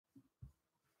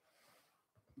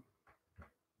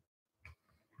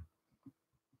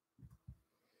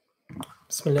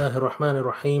بسم الله الرحمن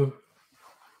الرحيم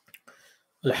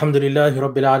الحمد لله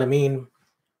رب العالمين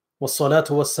والصلاة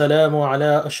والسلام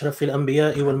على أشرف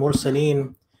الأنبياء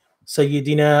والمرسلين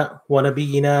سيدنا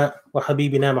ونبينا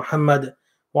وحبيبنا محمد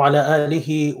وعلى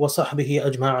آله وصحبه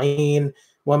أجمعين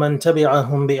ومن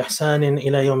تبعهم بإحسان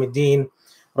إلى يوم الدين.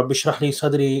 رب اشرح لي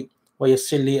صدري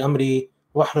ويسر لي أمري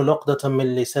واحلل عقدة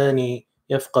من لساني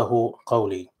يفقه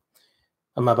قولي.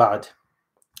 أما بعد.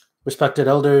 Respected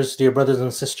elders, dear brothers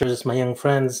and sisters, my young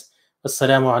friends,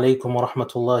 Assalamu alaikum wa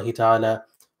rahmatullahi ta'ala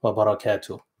wa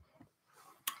barakatuh.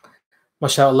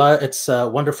 MashaAllah, it's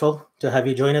wonderful to have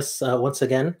you join us once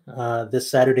again this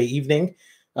Saturday evening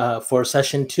for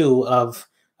session 2 of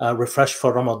Refresh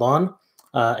for Ramadan.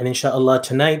 And inshallah,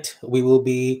 tonight we will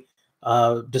be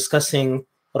discussing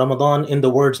Ramadan in the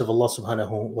words of Allah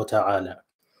subhanahu wa ta'ala.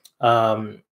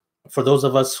 For those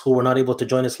of us who were not able to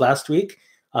join us last week,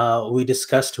 we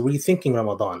discussed rethinking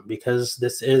Ramadan, because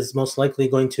this is most likely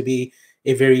going to be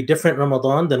a very different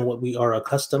Ramadan than what we are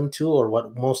accustomed to or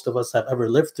what most of us have ever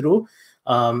lived through.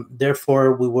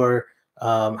 Therefore, we were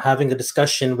having a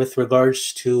discussion with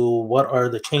regards to what are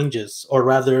the changes, or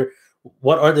rather,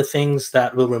 what are the things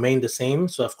that will remain the same.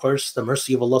 So, of course, the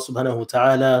mercy of Allah subhanahu wa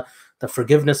ta'ala, the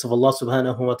forgiveness of Allah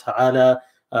subhanahu wa ta'ala,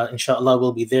 inshallah,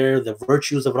 will be there. The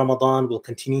virtues of Ramadan will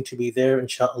continue to be there,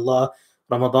 inshallah.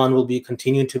 Ramadan will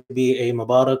continue to be a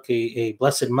Mubarak, a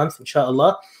blessed month,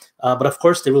 inshallah. But of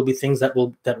course, there will be things that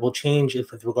will change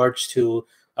with regards to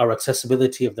our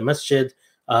accessibility of the masjid,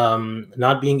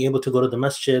 not being able to go to the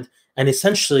masjid. And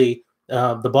essentially,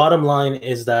 the bottom line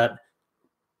is that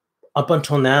up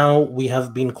until now, we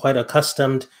have been quite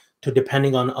accustomed to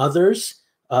depending on others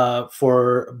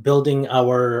for building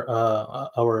our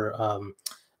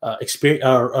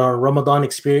Ramadan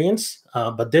experience.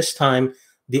 But this time,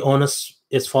 the onus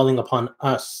is falling upon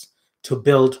us to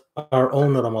build our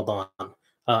own Ramadan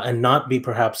and not be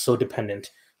perhaps so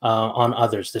dependent on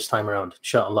others this time around,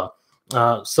 inshallah.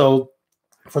 So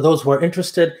for those who are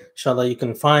interested, inshallah, you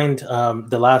can find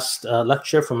the last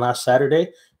lecture from last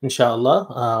Saturday,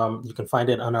 inshallah. You can find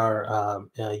it on our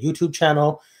YouTube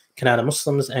channel, Canada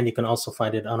Muslims, and you can also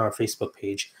find it on our Facebook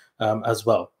page as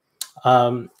well.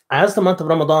 As the month of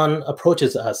Ramadan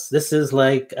approaches us, this is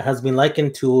has been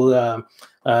likened to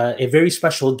a very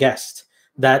special guest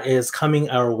that is coming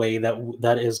our way,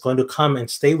 that is going to come and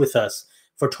stay with us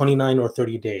for 29 or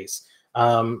 30 days.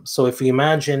 So if we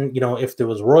imagine, if there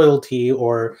was royalty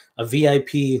or a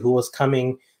VIP who was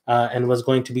coming and was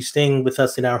going to be staying with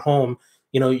us in our home,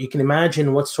 you can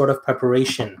imagine what sort of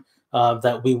preparation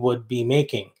that we would be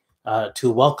making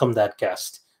to welcome that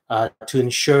guest, to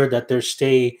ensure that their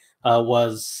stay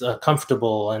was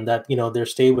comfortable, and that their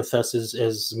stay with us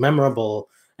is memorable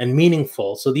and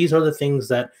meaningful. So these are the things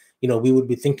that we would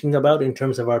be thinking about in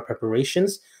terms of our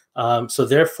preparations. So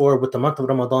therefore, with the month of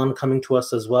Ramadan coming to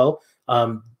us as well,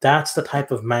 that's the type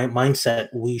of mindset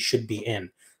we should be in.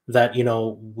 That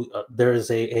there is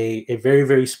a very,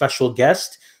 very special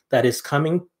guest that is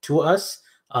coming to us,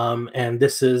 and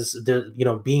this is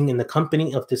being in the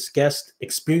company of this guest,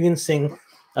 experiencing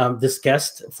this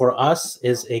guest for us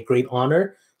is a great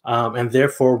honor, and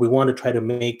therefore we want to try to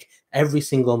make every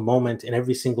single moment and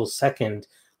every single second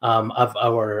of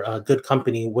our good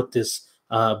company with this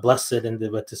blessed and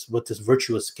with this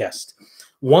virtuous guest.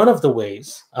 One of the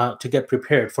ways to get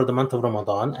prepared for the month of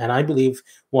Ramadan, and I believe,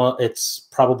 it's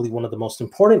probably one of the most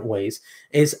important ways,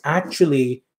 is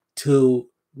actually to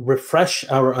refresh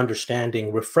our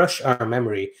understanding, refresh our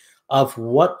memory of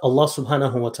what Allah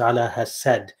subhanahu wa ta'ala has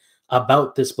said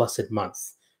about this blessed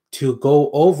month, to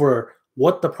go over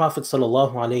what the Prophet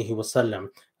sallallahu alaihi wasallam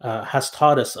has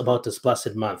taught us about this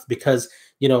blessed month. Because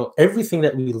everything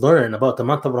that we learn about the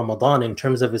month of Ramadan in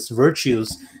terms of its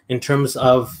virtues, in terms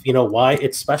of why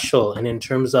it's special, and in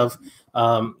terms of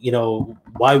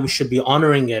why we should be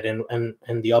honoring it,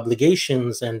 and the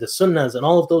obligations and the sunnahs and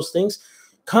all of those things,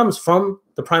 comes from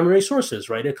the primary sources,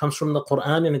 right? It comes from the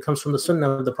Quran and it comes from the sunnah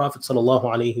of the Prophet sallallahu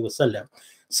alaihi wasallam.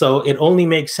 So it only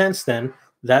makes sense then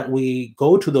that we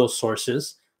go to those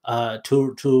sources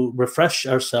to refresh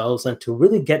ourselves and to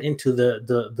really get into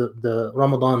the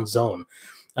Ramadan zone.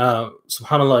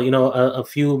 SubhanAllah, a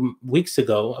few weeks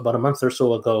ago, about a month or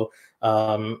so ago,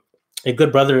 a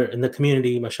good brother in the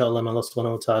community, mashallah, may Allah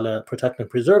subhanahu wa ta'ala protect and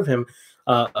preserve him,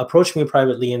 approached me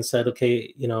privately and said,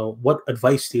 okay, what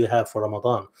advice do you have for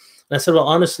Ramadan? And I said, well,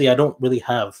 honestly, I don't really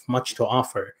have much to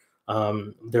offer.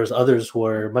 There's others who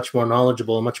are much more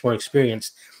knowledgeable, much more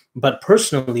experienced. But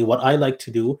personally, what I like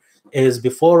to do is,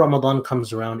 before Ramadan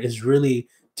comes around, is really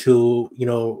to,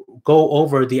 go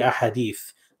over the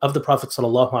ahadith of the Prophet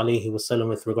sallallahu alaihi wasallam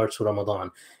with regards to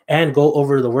Ramadan, and go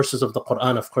over the verses of the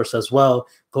Quran, of course, as well.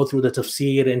 Go through the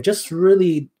tafsir and just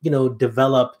really,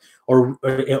 develop or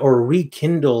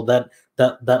rekindle that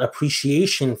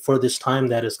appreciation for this time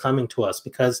that is coming to us.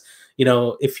 Because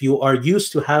if you are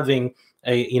used to having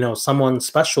someone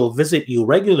special visit you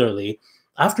regularly,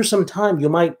 after some time you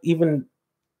might even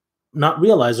not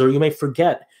realize, or you may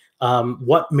forget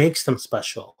what makes them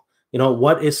special.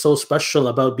 What is so special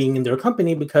about being in their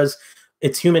company, because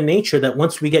it's human nature that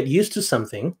once we get used to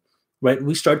something, right,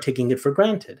 we start taking it for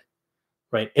granted,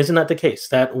 right? Isn't that the case?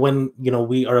 That when,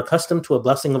 we are accustomed to a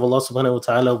blessing of Allah subhanahu wa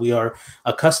ta'ala, we are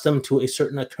accustomed to a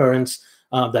certain occurrence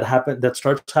that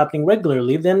starts happening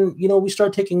regularly, then, we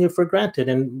start taking it for granted,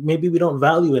 and maybe we don't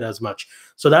value it as much.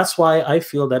 So that's why I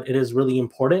feel that it is really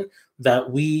important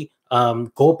that we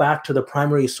go back to the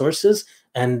primary sources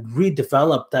and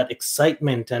redevelop that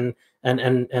excitement and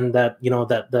that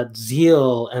that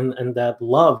zeal and that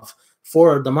love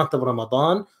for the month of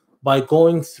Ramadan by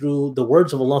going through the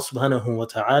words of Allah subhanahu wa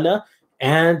ta'ala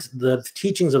and the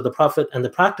teachings of the Prophet and the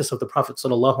practice of the Prophet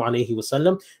sallallahu alaihi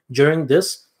wasallam during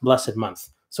this blessed month.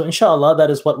 So inshallah, that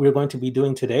is what we're going to be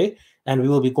doing today, and we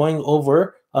will be going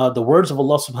over the words of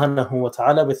Allah subhanahu wa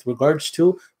ta'ala with regards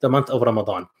to the month of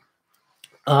Ramadan.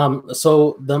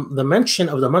 So the mention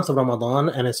of the month of Ramadan,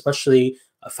 and especially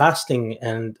fasting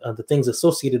and the things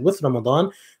associated with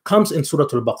Ramadan, comes in Surah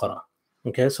Al-Baqarah.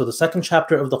 Okay, so the second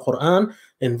chapter of the Quran,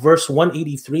 in verse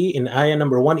 183, in ayah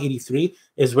number 183,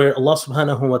 is where Allah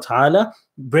subhanahu wa ta'ala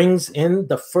brings in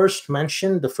the first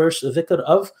mention, the first dhikr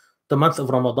of the month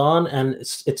of Ramadan, and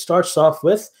it starts off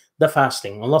with the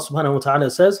fasting. Allah subhanahu wa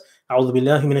ta'ala says, أعوذ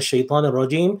بالله من الشيطان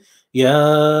الرجيم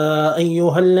يا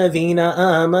أيها الذين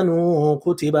آمنوا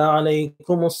كتب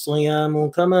عليكم الصيام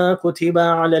كما كتب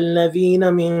على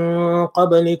الذين من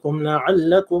قبلكم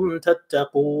لعلكم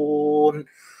تتقون.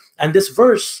 And this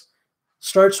verse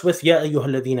starts with يا أيها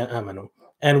الذين آمنوا.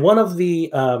 And one of the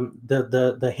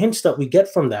hints that we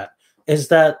get from that is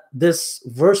that this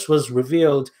verse was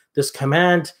revealed, this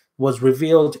command was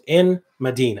revealed in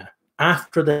Medina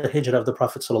after the hijrah of the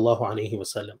Prophet sallallahu alaihi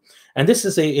wasallam. And this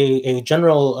is a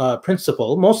general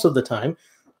principle. Most of the time,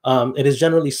 it is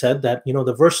generally said that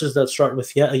the verses that start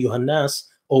with Ya ayyuhan nas,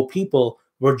 O people,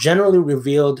 were generally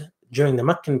revealed during the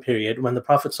Meccan period when the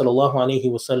Prophet sallallahu alaihi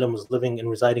wasallam was living and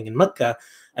residing in Mecca.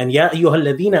 And Ya ayyuhal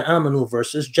ladhina amanu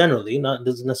verses generally,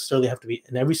 doesn't necessarily have to be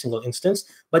in every single instance,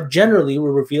 but generally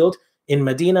were revealed in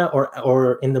Medina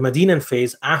or in the Medinan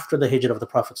phase after the hijrah of the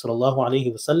Prophet sallallahu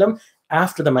alaihi wasallam,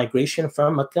 after the migration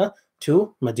from Mecca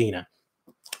to Medina.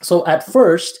 So at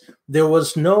first, there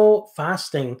was no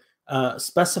fasting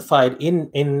specified in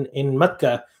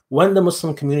Mecca when the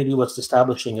Muslim community was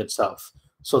establishing itself.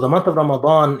 So the month of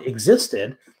Ramadan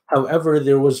existed. However,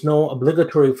 there was no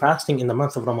obligatory fasting in the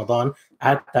month of Ramadan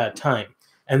at that time.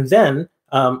 And then,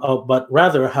 but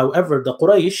rather, however, the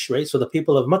Quraysh, right, so the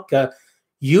people of Mecca,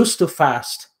 used to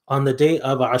fast on the day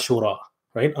of Ashura,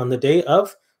 right, on the day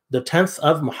of the 10th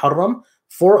of Muharram,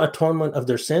 for atonement of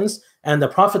their sins. And the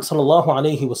Prophet sallallahu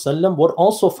alaihi wasallam would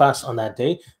also fast on that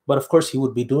day, but of course he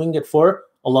would be doing it for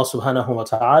Allah subhanahu wa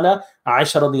ta'ala.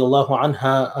 Aisha radiallahu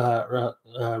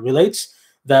anha relates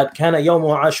that كان يوم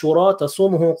عاشوراء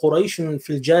تصومه قريش في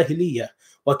الجاهلية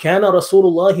وكان رسول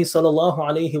الله صلى الله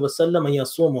عليه وسلم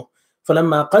يصومه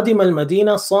فلما قدم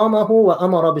المدينة صامه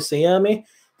وأمر بصيامه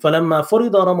فلما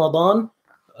فرض رمضان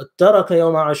ترك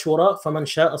يوم عاشوراء فمن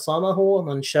شاء صامه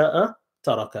ومن شاء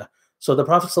تركه. So the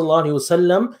Prophet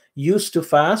ﷺ used to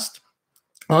fast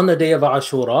on the day of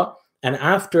Ashura, and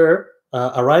after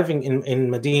arriving in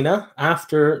Medina,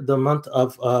 after the month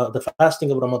of the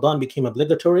fasting of Ramadan became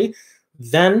obligatory,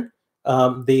 then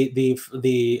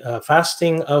the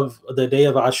fasting of the day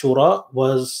of Ashura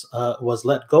was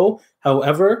let go.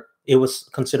 However, it was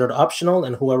considered optional,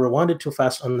 and whoever wanted to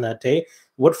fast on that day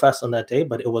would fast on that day,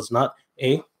 but it was not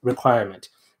a requirement.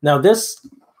 Now, this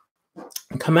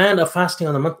command of fasting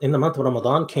in the month of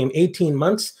Ramadan came 18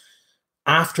 months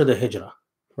after the hijrah,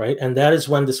 right? And that is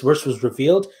when this verse was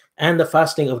revealed, and the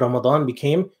fasting of Ramadan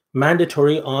became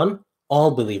mandatory on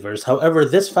all believers. However,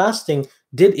 this fasting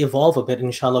did evolve a bit.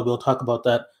 Inshallah, we'll talk about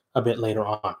that a bit later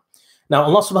on. Now,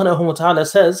 Allah subhanahu wa ta'ala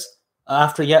says,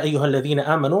 after Ya ayyuhal ladhina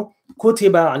amanu,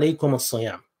 kutiba alaykum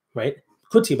as-siyam, right?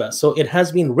 Kutiba. So it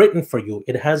has been written for you.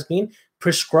 It has been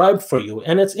prescribed for you.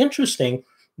 And it's interesting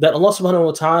that Allah subhanahu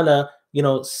wa ta'ala,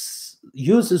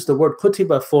 uses the word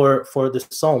kutiba for this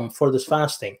psalm, for this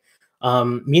fasting,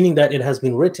 meaning that it has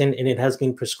been written and it has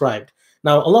been prescribed.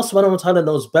 Now, Allah subhanahu wa ta'ala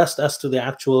knows best as to the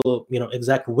actual,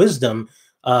 exact wisdom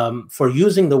for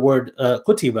using the word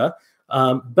kutiba,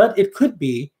 but it could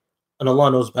be, and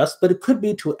Allah knows best, but it could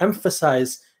be to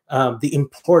emphasize the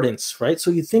importance, right?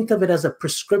 So you think of it as a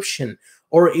prescription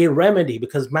or a remedy,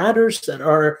 because matters that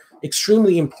are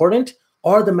extremely important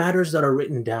are the matters that are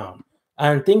written down.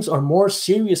 And things are more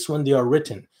serious when they are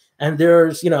written. And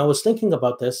there's, I was thinking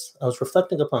about this, I was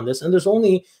reflecting upon this, and there's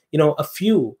only, a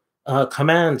few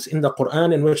commands in the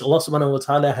Quran in which Allah subhanahu wa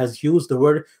ta'ala has used the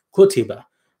word kutiba.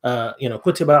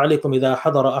 Kutiba alaykum idha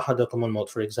hadara ahadakum al-maut,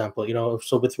 for example.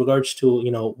 So with regards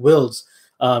to, wills,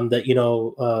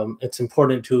 that, it's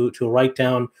important to write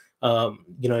down,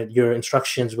 your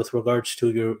instructions with regards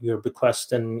to your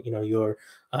bequest and, your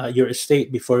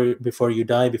estate before you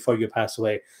die, before you pass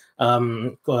away.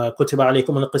 Kutiba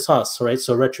alaykum al-qisas, right?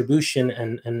 So retribution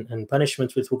and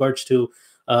punishments with regards to,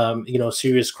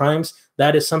 serious crimes.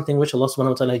 That is something which Allah subhanahu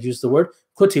wa ta'ala used the word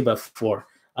kutiba for.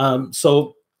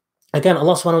 So again,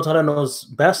 Allah subhanahu wa ta'ala knows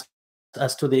best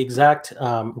as to the exact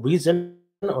reason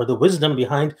or the wisdom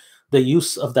behind the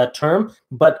use of that term,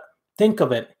 but think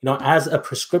of it, as a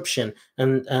prescription.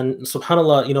 And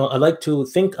subhanAllah, I like to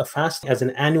think of fasting as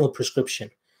an annual prescription,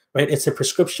 right? It's a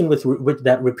prescription with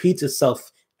that repeats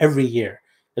itself every year.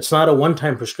 It's not a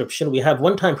one-time prescription. We have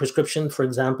one-time prescription, for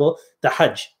example, the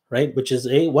Hajj, right, which is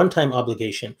a one-time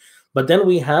obligation. But then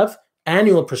we have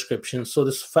annual prescription. So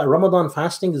this Ramadan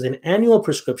fasting is an annual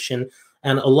prescription,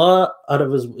 and Allah, out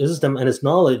of His wisdom and His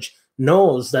knowledge,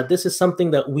 knows that this is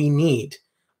something that we need.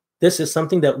 This is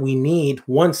something that we need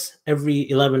once every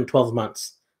 11, 12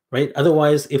 months, right?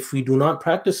 Otherwise, if we do not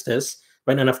practice this,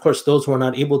 right, and of course, those who are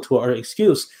not able to are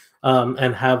excused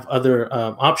and have other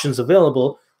options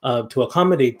available to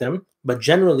accommodate them. But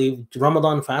generally,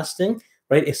 Ramadan fasting,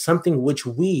 right, is something which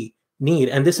we need.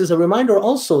 And this is a reminder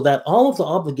also that all of the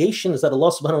obligations that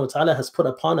Allah subhanahu wa ta'ala has put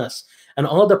upon us and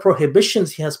all the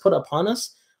prohibitions He has put upon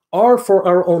us are for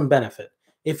our own benefit.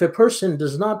 If a person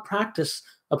does not practice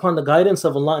upon the guidance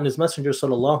of Allah and His Messenger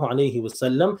sallallahu alaihi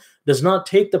wasallam, does not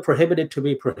take the prohibited to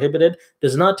be prohibited,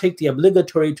 does not take the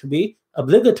obligatory to be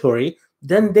obligatory,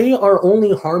 then they are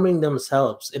only harming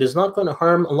themselves. It is not going to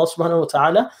harm Allah subhanahu wa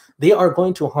ta'ala. They are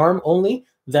going to harm only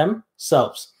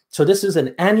themselves. So this is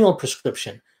an annual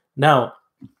prescription. Now,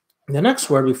 the next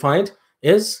word we find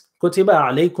is kutiba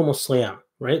alaykum as-siyam,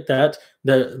 right? That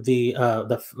the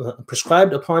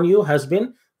prescribed upon you has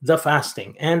been the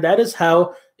fasting, and that is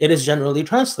how it is generally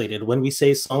translated. When we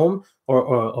say Sawm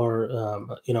or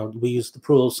we use the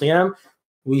plural Siyam,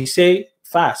 we say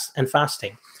fast and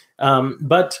fasting,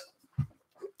 but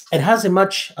it has a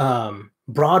much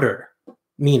broader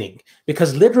meaning,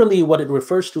 because literally what it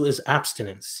refers to is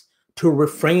abstinence, to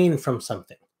refrain from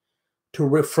something. To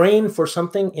refrain for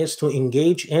something is to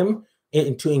engage in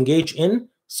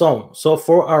Sawm. So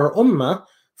for our ummah,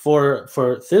 for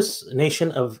this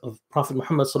nation of Prophet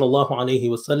Muhammad sallallahu alaihi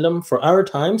wasallam, for our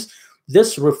times,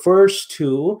 this refers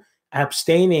to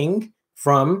abstaining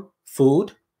from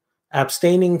food,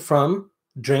 abstaining from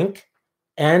drink,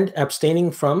 and abstaining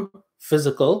from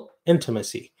physical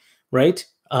intimacy, right?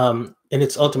 In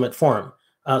its ultimate form.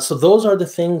 So those are the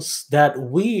things that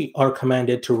we are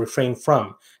commanded to refrain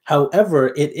from. However,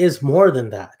 it is more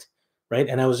than that, right?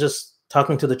 And I was just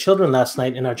talking to the children last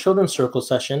night in our children's circle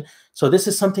session. So this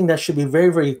is something that should be very,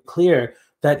 very clear,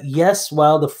 that yes,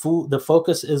 while the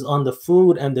focus is on the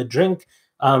food and the drink,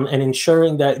 and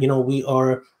ensuring that we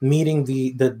are meeting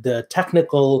the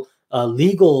technical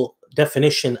legal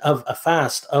definition of a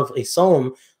fast, of a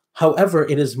Sawm. However,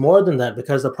 it is more than that,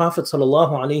 because the Prophet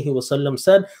sallallahu alaihi wasallam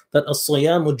said that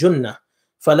as-siyamu junnah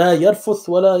fala yarfuth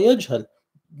wala yajhal,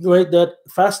 right? That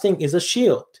fasting is a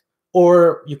shield,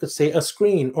 or you could say a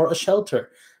screen or a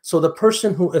shelter. So the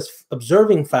person who is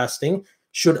observing fasting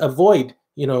should avoid,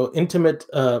 intimate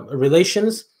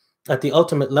relations at the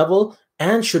ultimate level,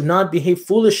 and should not behave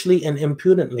foolishly and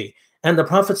impudently. And the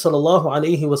Prophet sallallahu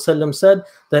alaihi wasallam said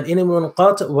that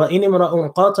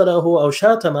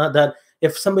that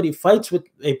if somebody fights with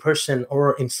a person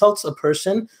or insults a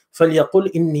person,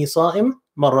 فَلْيَقُلْ إِنِّي صَائِمٌ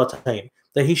مَرَّتَيْنِ,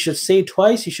 that he should say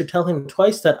twice, he should tell him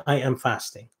twice that I am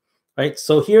fasting. Right?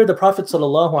 So here the Prophet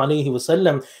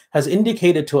ﷺ has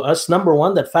indicated to us, number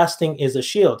one, that fasting is a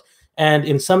shield. And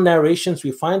in some narrations,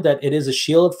 we find that it is a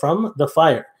shield from the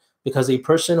fire, because a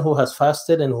person who has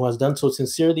fasted and who has done so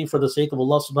sincerely for the sake of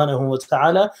Allah subhanahu wa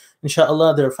ta'ala,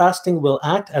 inshallah, their fasting will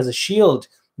act as a shield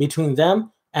between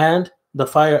them and the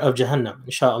fire of Jahannam.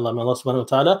 Inshallah, may Allah subhanahu wa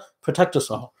ta'ala protect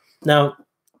us all. Now,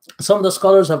 some of the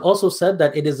scholars have also said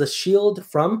that it is a shield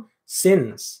from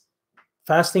sins.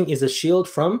 Fasting is a shield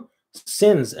from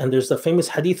sins. And there's the famous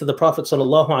hadith of the Prophet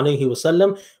sallallahu alaihi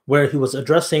wasallam, where he was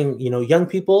addressing young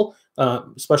people,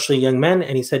 especially young men,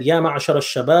 and he said, Ya ma'ashar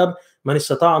al-shabab, man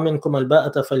istata'a minkum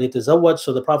al-ba'ata falyatazawwaj.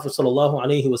 So the Prophet sallallahu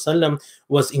alaihi wasallam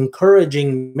was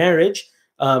encouraging marriage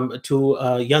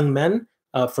to young men,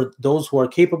 for those who are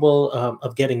capable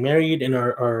of getting married and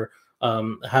are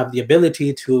have the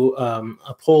ability to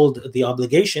uphold the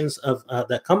obligations of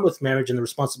that come with marriage and the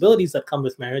responsibilities that come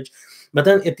with marriage. But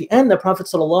then at the end, the Prophet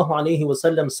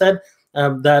ﷺ said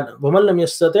that وَمَنْ لَمْ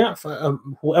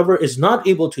يَسْتَطِعْ, whoever is not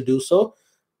able to do so,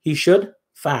 he should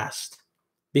fast,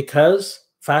 because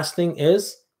fasting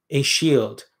is a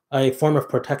shield, a form of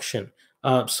protection.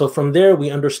 So from there,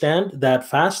 we understand that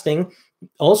fasting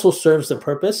also serves the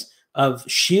purpose of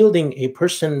shielding a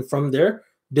person from their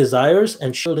desires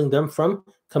and shielding them from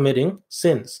committing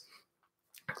sins.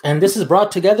 And this is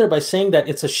brought together by saying that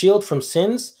it's a shield from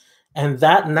sins, and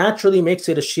that naturally makes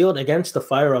it a shield against the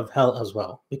fire of hell as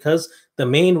well. Because the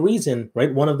main reason,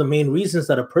 right, one of the main reasons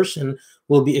that a person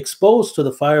will be exposed to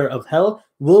the fire of hell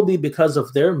will be because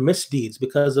of their misdeeds,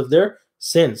 because of their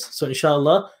sins. So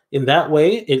inshallah, in that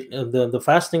way, the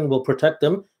fasting will protect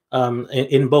them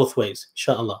in both ways,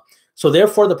 inshallah. So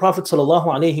therefore, the Prophet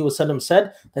ﷺ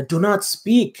said that do not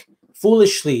speak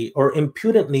foolishly or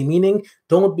impudently, meaning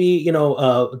don't be,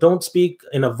 don't speak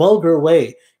in a vulgar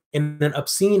way, in an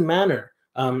obscene manner,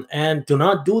 and do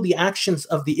not do the actions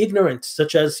of the ignorant,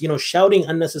 such as shouting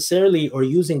unnecessarily or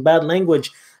using bad language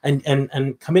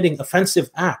and committing offensive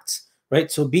acts.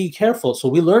 Right. So be careful. So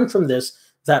we learn from this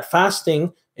that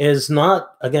fasting is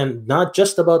not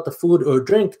just about the food or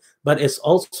drink, but it's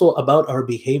also about our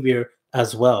behavior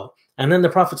as well. And then the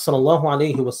Prophet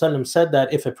ﷺ said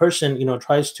that if a person,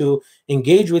 tries to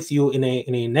engage with you in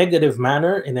a negative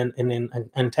manner, in an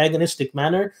antagonistic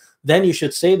manner, then you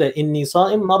should say that inni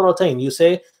sa'im marratain. You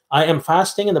say, I am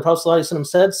fasting, and the Prophet ﷺ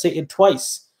said, say it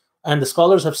twice. And the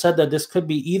scholars have said that this could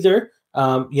be either,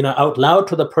 out loud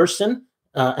to the person,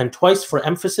 and twice for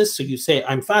emphasis. So you say,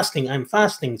 I'm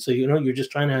fasting. So you're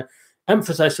just trying to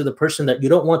emphasize to the person that you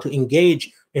don't want to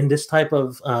engage in this type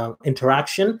of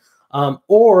interaction.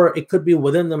 Or it could be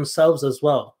within themselves as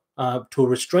well, to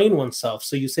restrain oneself.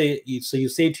 So you say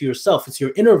to yourself, it's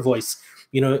your inner voice,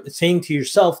 saying to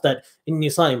yourself that inni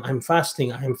sa'im, I'm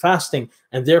fasting,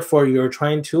 and therefore you're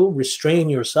trying to restrain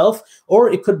yourself.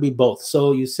 Or it could be both.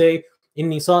 So you say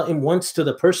inni sa'im once to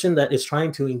the person that is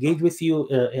trying to engage with you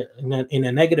in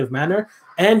a negative manner,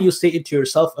 and you say it to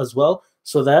yourself as well,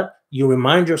 so that you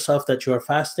remind yourself that you are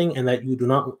fasting and that you do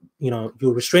not, you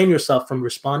restrain yourself from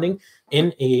responding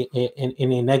in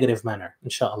a negative manner,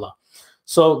 inshallah.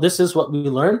 So this is what we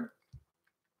learn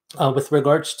with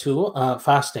regards to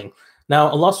fasting. Now,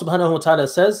 Allah subhanahu wa ta'ala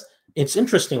says, it's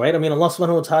interesting, right? I mean, Allah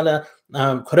subhanahu wa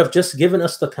ta'ala could have just given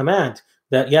us the command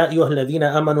that, Ya ayyuha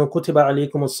alladhina amanu kutiba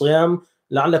alaykum as-siyam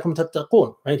la'allakum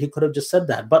tattaqun, right? He could have just said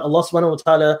that. But Allah subhanahu wa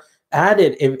ta'ala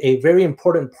added a very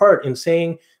important part in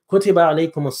saying, kutiba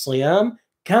alaykum as-siyam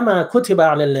kama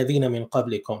kutiba ala alladhina min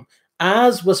qablikum,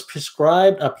 as was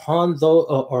prescribed upon those,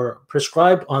 or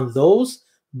prescribed on those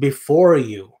before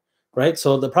you, right?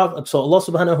 So Allah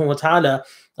subhanahu wa ta'ala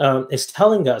is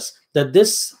telling us that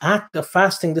this act of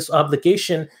fasting, this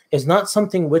obligation, is not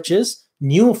something which is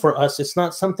new for us. It's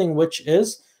not something which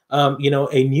is a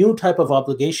new type of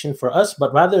obligation for us,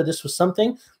 but rather this was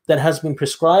something that has been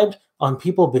prescribed on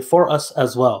people before us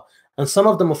as well. And some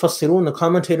of the mufassirun, the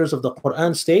commentators of the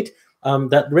Quran, state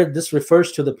that this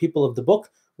refers to the people of the book,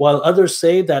 while others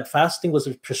say that fasting was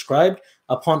prescribed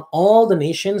upon all the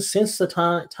nations since the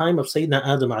time of Sayyidina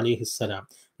Adam alayhi salam.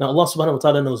 Now Allah subhanahu wa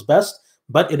ta'ala knows best,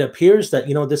 but it appears that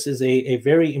this is a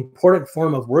very important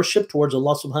form of worship towards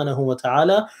Allah subhanahu wa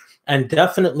ta'ala, and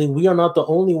definitely we are not the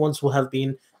only ones who have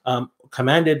been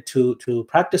commanded to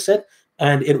practice it,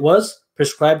 and it was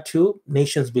prescribed to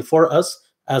nations before us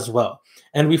as well.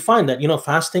 And we find that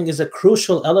fasting is a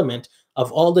crucial element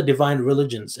of all the divine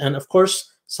religions, and of course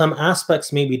some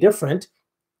aspects may be different,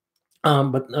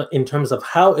 but in terms of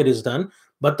how it is done,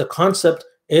 but the concept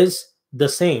is the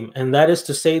same, and that is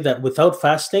to say that without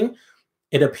fasting,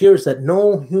 it appears that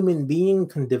no human being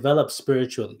can develop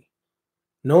spiritually.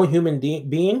 No human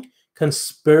being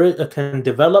can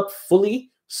develop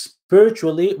fully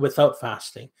spiritually without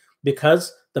fasting,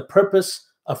 because the purpose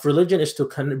of religion is to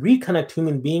reconnect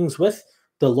human beings with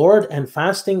the Lord, and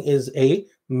fasting is a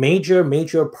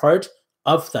major part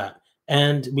of that.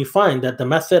 And we find that the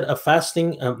method of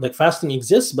fasting, fasting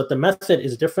exists, but the method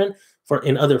is different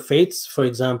in other faiths. For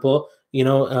example,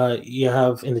 you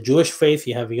have in the Jewish faith,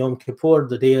 you have Yom Kippur,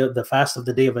 the fast of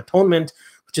the Day of Atonement,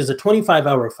 which is a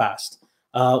 25-hour fast,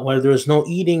 where there is no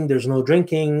eating, there's no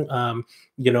drinking.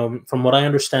 From what I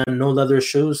understand, no leather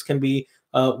shoes can be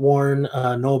worn,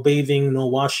 no bathing, no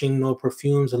washing, no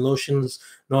perfumes and lotions,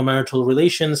 no marital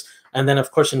relations. And then,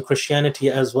 of course, in Christianity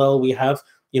as well, we have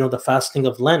the fasting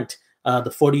of Lent,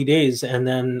 the 40 days, and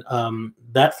then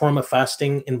that form of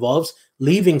fasting involves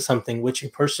leaving something which a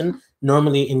person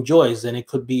normally enjoys, and it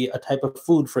could be a type of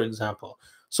food, for example.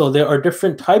 So there are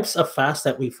different types of fast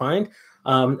that we find,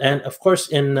 and of course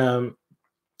in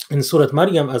Surah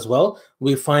Maryam as well,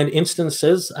 we find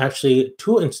instances, actually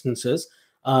two instances,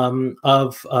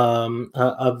 of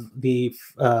the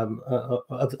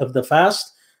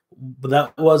fast.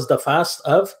 That was the fast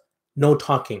of no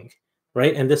talking,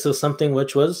 right? And this is something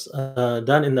which was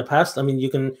done in the past. I mean, you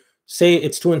can say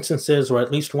it's two instances, or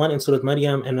at least one in Surah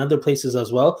Maryam and other places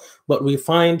as well. But we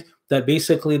find that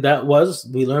basically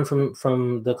we learn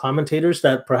from the commentators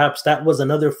that perhaps that was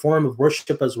another form of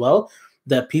worship as well,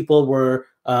 that people were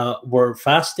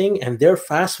fasting, and their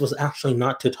fast was actually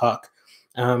not to talk.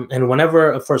 And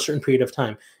whenever, for a certain period of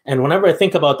time, and whenever I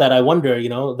think about that, I wonder,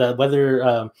 that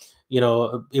whether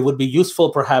it would be useful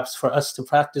perhaps for us to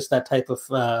practice that type of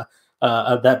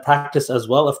that practice as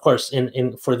well. Of course,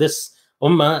 in for this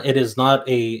ummah, it is not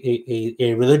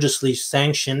a religiously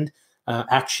sanctioned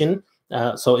action.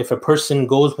 So if a person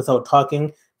goes without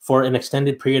talking for an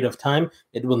extended period of time,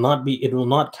 it will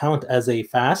not count as a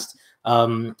fast.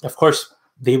 Of course,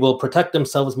 they will protect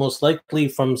themselves most likely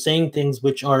from saying things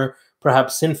which are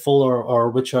perhaps sinful or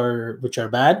which are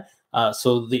bad.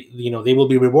 So they will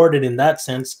be rewarded in that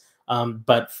sense.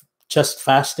 But just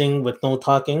fasting with no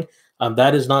talking,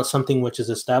 that is not something which is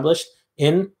established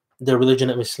in the religion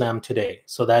of Islam today.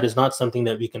 So that is not something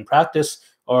that we can practice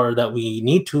or that we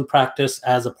need to practice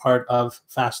as a part of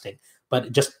fasting.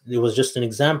 But it was just an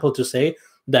example to say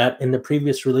that in the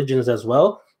previous religions as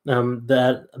well,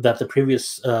 that the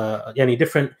previous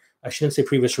different, I shouldn't say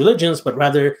previous religions, but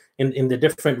rather in the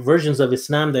different versions of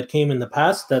Islam that came in the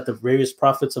past, that the various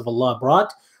prophets of Allah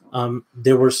brought,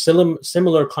 there were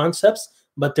similar concepts,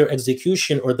 but their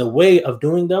execution or the way of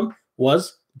doing them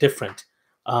was different.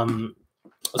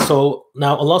 So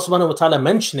now Allah subhanahu wa ta'ala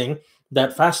mentioning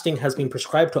that fasting has been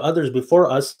prescribed to others before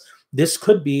us, this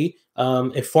could be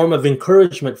a form of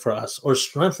encouragement for us or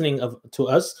strengthening to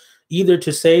us, either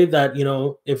to say that,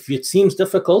 if it seems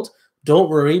difficult, don't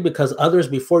worry, because others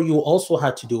before you also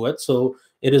had to do it. So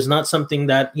it is not something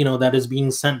that, that is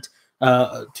being sent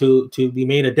to be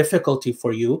made a difficulty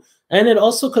for you. And it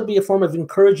also could be a form of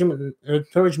encouragement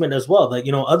as well, that,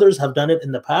 others have done it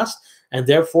in the past, and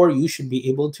therefore you should be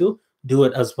able to do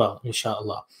it as well,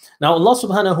 inshallah. Now, Allah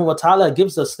subhanahu wa ta'ala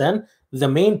gives us then the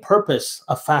main purpose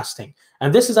of fasting.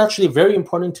 And this is actually very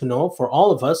important to know for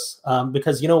all of us,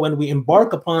 because, when we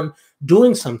embark upon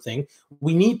doing something,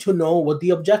 we need to know what the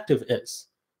objective is.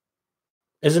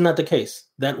 Isn't that the case?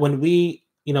 That when we,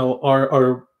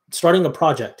 are starting a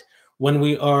project, when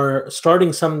we are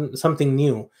starting something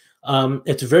new,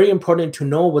 it's very important to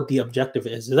know what the objective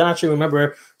is. And I actually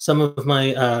remember some of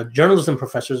my journalism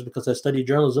professors, because I studied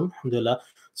journalism, alhamdulillah.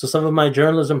 So some of my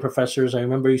journalism professors, I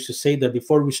remember, used to say that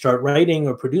before we start writing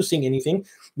or producing anything,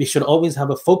 we should always have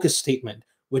a focus statement,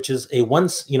 which is a one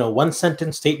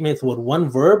sentence statement with one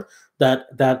verb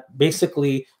that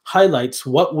basically highlights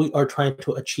what we are trying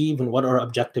to achieve and what our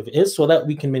objective is, so that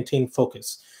we can maintain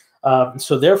focus.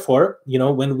 So therefore,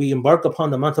 when we embark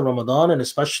upon the month of Ramadan, and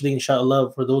especially,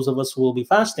 inshallah, for those of us who will be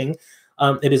fasting,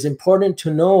 it is important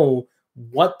to know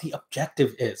what the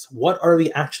objective is. What are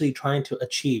we actually trying to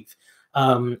achieve?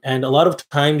 And a lot of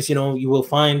times, you will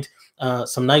find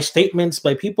some nice statements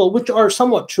by people, which are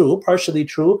somewhat true, partially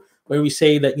true, where we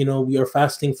say that, we are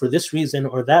fasting for this reason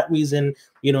or that reason,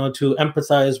 to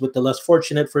empathize with the less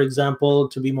fortunate, for example,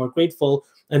 to be more grateful.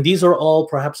 And these are all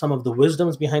perhaps some of the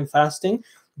wisdoms behind fasting.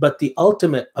 But the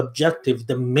ultimate objective,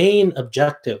 the main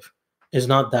objective, is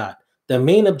not that. The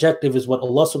main objective is what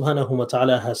Allah subhanahu wa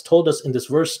ta'ala has told us in this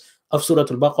verse of Surah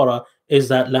Al-Baqarah, is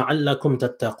that لَعَلَّكُمْ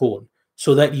تَتَّقُونَ,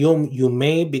 so that you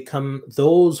may become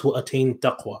those who attain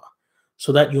taqwa,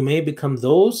 so that you may become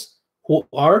those who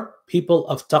are people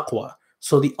of taqwa.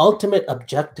 So the ultimate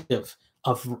objective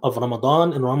of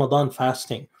Ramadan and Ramadan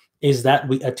fasting is that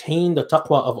we attain the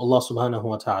taqwa of Allah subhanahu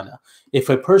wa ta'ala. If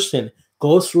a person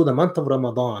goes through the month of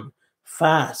Ramadan,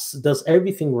 fasts, does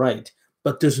everything right,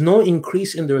 but there's no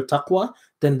increase in their taqwa,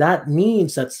 then that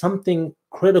means that something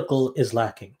critical is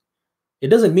lacking. It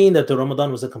doesn't mean that the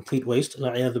Ramadan was a complete waste.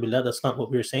 That's not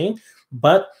what we're saying.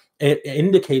 But it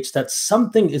indicates that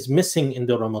something is missing in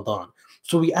the Ramadan.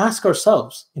 So we ask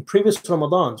ourselves, in previous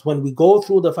Ramadans, when we go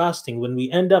through the fasting, when we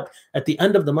end up at the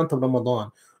end of the month of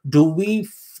Ramadan, do we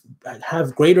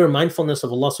have greater mindfulness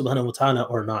of Allah subhanahu wa ta'ala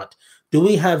or not? Do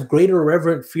we have greater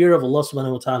reverent fear of Allah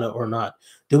subhanahu wa ta'ala or not?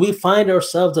 Do we find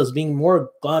ourselves as being more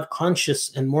God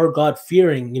conscious and more God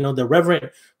fearing, the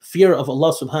reverent fear of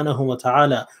Allah subhanahu wa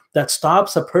ta'ala that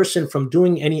stops a person from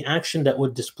doing any action that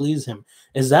would displease him?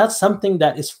 Is that something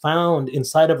that is found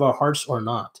inside of our hearts or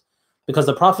not? because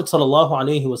the Prophet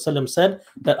ﷺ said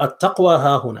that at-taqwa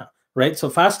hahuna, right? So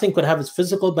fasting could have its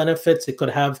physical benefits. It could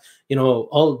have,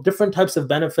 all different types of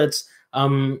benefits.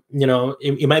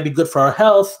 It might be good for our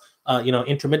health.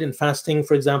 Intermittent fasting,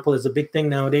 for example, is a big thing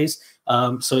nowadays.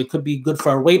 So it could be good for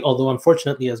our weight, although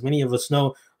unfortunately, as many of us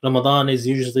know, Ramadan is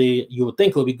usually, you would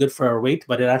think it would be good for our weight,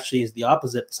 but it actually is the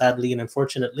opposite, sadly and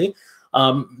unfortunately.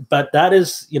 But that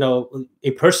is,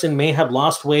 a person may have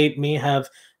lost weight, may have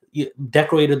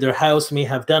decorated their house, may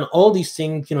have done all these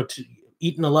things,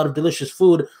 eaten a lot of delicious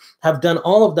food, have done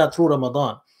all of that through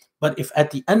Ramadan. But if at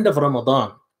the end of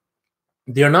Ramadan,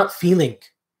 they're not feeling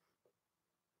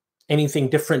anything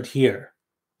different here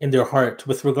in their heart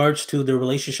with regards to their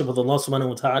relationship with Allah subhanahu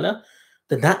wa ta'ala,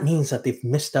 then that means that they've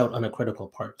missed out on a critical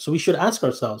part. So we should ask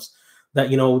ourselves that,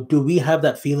 do we have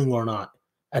that feeling or not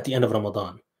at the end of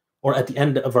Ramadan? Or at the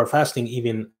end of our fasting,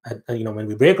 even when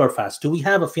we break our fast, do we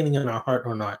have a feeling in our heart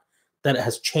or not that it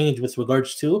has changed with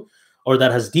regards to, or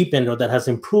that has deepened, or that has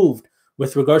improved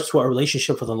with regards to our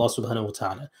relationship with Allah subhanahu wa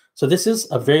ta'ala? So this is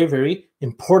a very, very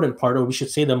important part, or we should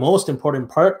say the most important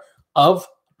part of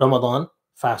Ramadan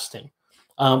fasting.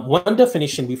 One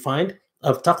definition we find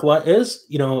of taqwa is,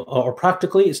 or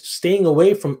practically, is staying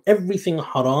away from everything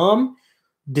haram,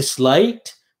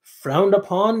 disliked, frowned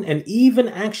upon, and even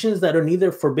actions that are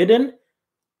neither forbidden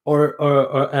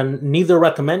and neither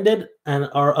recommended and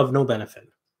are of no benefit.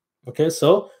 Okay,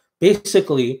 so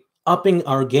basically upping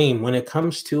our game when it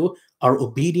comes to our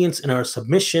obedience and our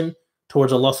submission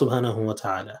towards Allah subhanahu wa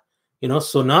ta'ala.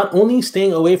 So not only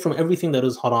staying away from everything that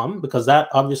is haram, because that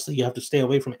obviously you have to stay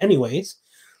away from anyways,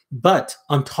 but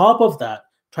on top of that,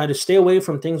 try to stay away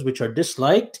from things which are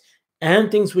disliked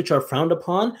and things which are frowned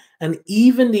upon, and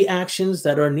even the actions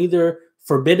that are neither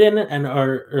forbidden and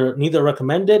are neither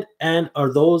recommended and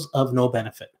are those of no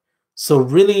benefit. So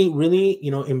really, really,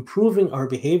 improving our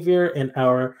behavior and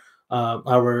our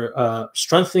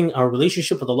strengthening our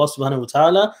relationship with Allah subhanahu wa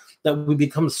ta'ala, that we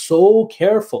become so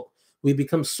careful. We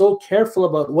become so careful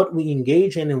about what we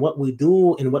engage in and what we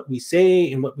do and what we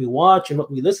say and what we watch and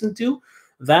what we listen to,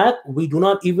 that we do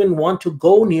not even want to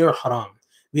go near haram.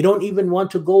 We don't even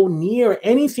want to go near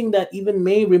anything that even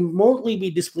may remotely be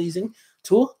displeasing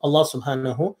to Allah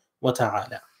subhanahu wa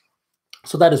ta'ala.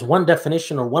 So that is one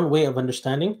definition or one way of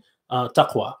understanding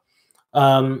taqwa.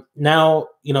 Now,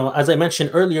 as I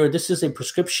mentioned earlier, this is a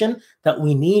prescription that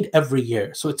we need every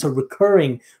year. So it's a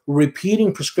recurring,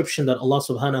 repeating prescription that Allah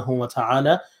subhanahu wa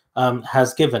ta'ala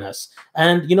has given us.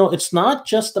 And, it's not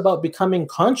just about becoming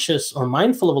conscious or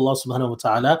mindful of Allah subhanahu wa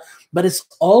ta'ala, but it's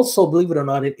also, believe it or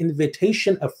not, an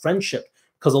invitation of friendship.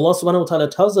 Because Allah subhanahu wa ta'ala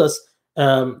tells us,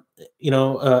 in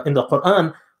the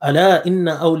Quran, أَلَا إِنَّ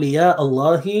أَوْلِيَاءَ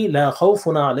اللَّهِ لَا خَوْفٌ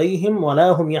عَلَيْهِمْ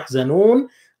وَلَا هُمْ يَحْزَنُونَ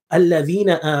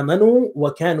الَّذِينَ آمَنُوا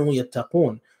وَكَانُوا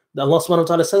يَتَّقُونَ. Allah subhanahu wa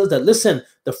ta'ala says that, listen,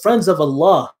 the friends of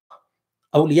Allah,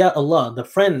 awliya Allah, the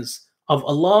friends of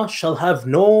Allah shall have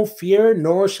no fear,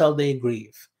 nor shall they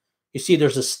grieve. You see,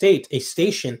 there's a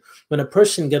station when a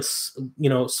person gets,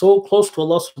 so close to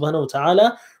Allah subhanahu wa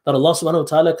ta'ala that Allah subhanahu wa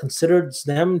ta'ala considers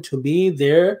them to be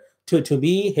there, to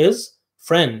be his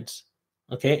friends.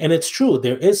 Okay, and it's true,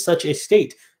 there is such a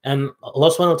state. And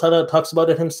Allah subhanahu wa ta'ala talks about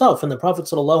it himself, and the Prophet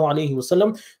sallallahu alaihi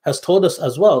wasallam has told us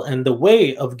as well. And the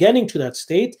way of getting to that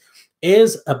state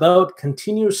is about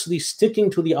continuously sticking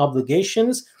to the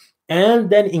obligations and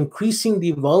then increasing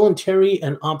the voluntary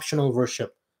and optional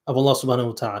worship of Allah subhanahu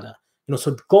wa ta'ala.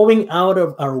 So going out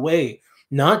of our way,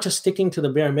 not just sticking to the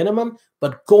bare minimum,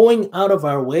 but going out of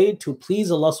our way to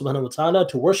please Allah subhanahu wa ta'ala,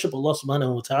 to worship Allah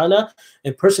subhanahu wa ta'ala.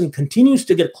 A person continues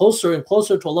to get closer and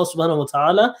closer to Allah subhanahu wa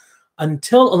ta'ala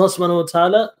until Allah subhanahu wa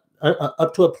ta'ala,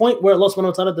 up to a point where Allah subhanahu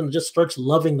wa ta'ala then just starts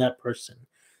loving that person.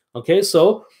 Okay,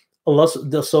 so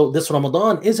this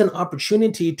Ramadan is an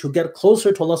opportunity to get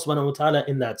closer to Allah subhanahu wa ta'ala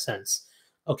in that sense.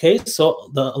 Okay, so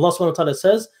Allah subhanahu wa ta'ala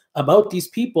says about these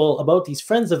people, about these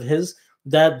friends of his,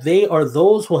 that they are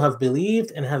those who have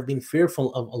believed and have been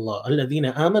fearful of Allah.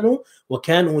 الَّذِينَ آمَنُوا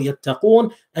وَكَانُوا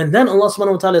يَتَّقُونَ. And then Allah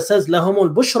subhanahu wa ta'ala says, لَهُمُ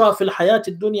الْبُشْرَى فِي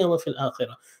الْحَيَاةِ الدُّنْيَا وَفِي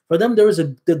الْآخِرَةِ. For them there is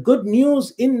the good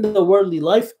news in the worldly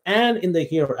life and in the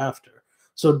hereafter.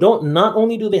 So not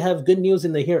only do they have good news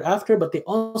in the hereafter, but they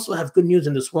also have good news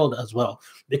in this world as well,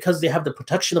 because they have the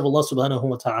protection of Allah subhanahu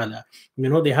wa ta'ala.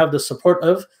 They have the support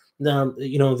of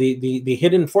the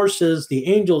hidden forces, the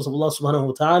angels of Allah subhanahu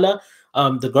wa ta'ala,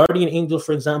 the guardian angel,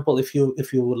 for example, if you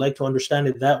would like to understand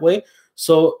it that way.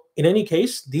 So in any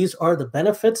case, these are the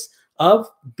benefits of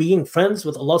being friends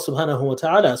with Allah subhanahu wa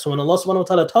ta'ala. So when Allah subhanahu wa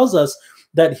ta'ala tells us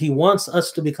that he wants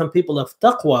us to become people of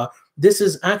taqwa, this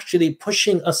is actually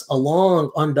pushing us along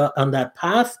on that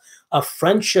path of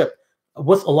friendship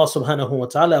with Allah subhanahu wa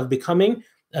ta'ala, of becoming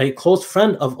a close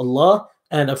friend of Allah.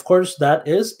 And of course, that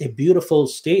is a beautiful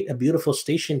state, a beautiful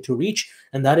station to reach.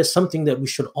 And that is something that we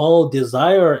should all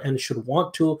desire and should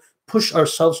want to push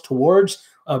ourselves towards,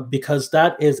 because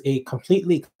that is a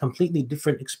completely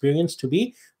different experience, to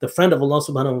be the friend of Allah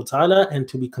subhanahu wa ta'ala and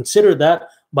to be considered that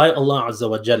by Allah Azza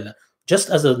wa Jalla. Just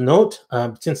as a note,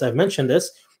 since I've mentioned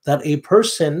this, that a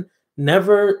person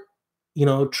never,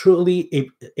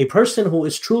 truly, a person who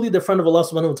is truly the friend of Allah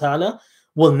subhanahu wa ta'ala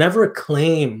will never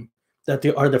claim that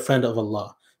they are the friend of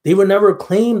Allah. They will never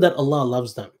claim that Allah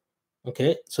loves them.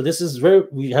 Okay, so this is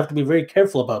we have to be very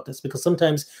careful about this, because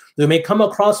sometimes we may come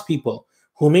across people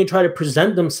who may try to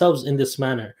present themselves in this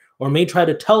manner, or may try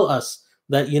to tell us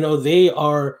that they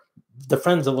are the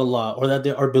friends of Allah, or that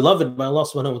they are beloved by Allah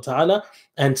subhanahu wa ta'ala.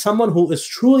 And someone who is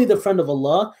truly the friend of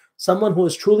Allah, someone who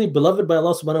is truly beloved by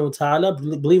Allah subhanahu wa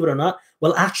ta'ala, believe it or not,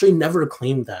 will actually never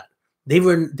claim that. They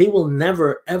will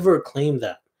never ever claim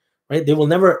that, right? They will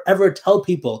never ever tell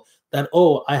people that,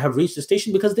 oh, I have reached the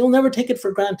station, because they will never take it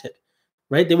for granted,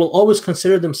 right? They will always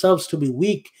consider themselves to be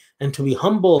weak and to be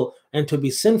humble and to be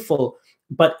sinful.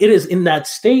 But it is in that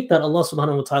state that Allah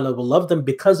subhanahu wa ta'ala will love them,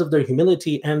 because of their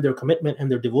humility and their commitment and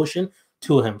their devotion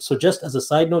to Him. So just as a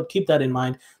side note, keep that in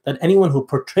mind, that anyone who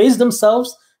portrays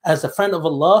themselves as a friend of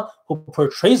Allah, who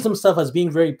portrays themselves as being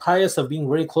very pious, of being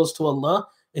very close to Allah,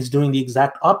 is doing the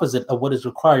exact opposite of what is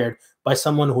required by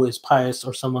someone who is pious,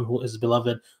 or someone who is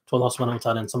beloved to Allah subhanahu wa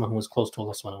ta'ala, and someone who is close to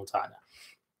Allah subhanahu wa ta'ala.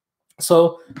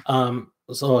 So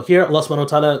here Allah subhanahu wa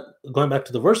ta'ala, going back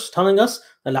to the verse, telling us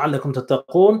that لَعَلَّكُمْ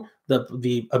تَتَّقُونَ,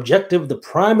 the objective, the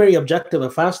primary objective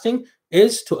of fasting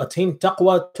is to attain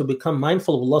taqwa, to become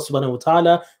mindful of Allah subhanahu wa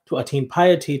ta'ala, to attain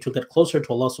piety, to get closer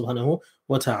to Allah subhanahu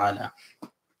wa ta'ala.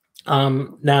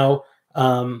 Now,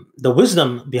 the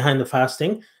wisdom behind the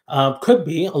fasting could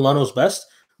be, Allah knows best,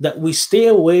 that we stay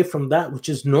away from that which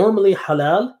is normally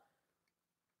halal,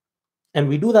 and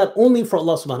we do that only for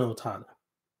Allah subhanahu wa ta'ala.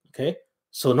 Okay,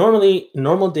 so normally, in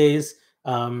normal days,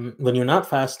 when you're not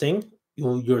fasting,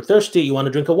 you're thirsty, you want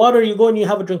to drink a water, you go and you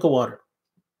have a drink of water.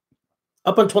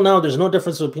 Up until now, there's no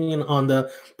difference of opinion on the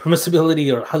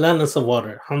permissibility or halalness of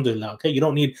water. Alhamdulillah. Okay, you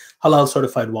don't need halal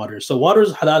certified water. So water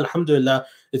is halal. Alhamdulillah,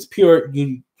 it's pure.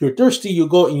 You're thirsty, you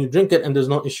go and you drink it, and there's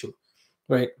no issue,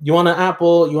 right? You want an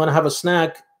apple, you want to have a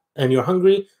snack, and you're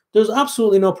hungry. There's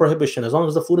absolutely no prohibition as long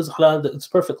as the food is halal. It's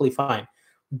perfectly fine.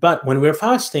 But when we're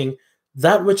fasting,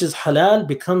 that which is halal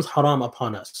becomes haram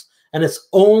upon us, and it's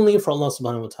only for Allah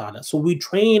subhanahu wa ta'ala. So we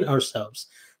train ourselves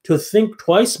to think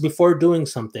twice before doing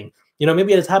something.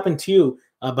 Maybe it has happened to you,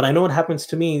 but I know it happens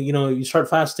to me. You start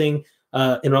fasting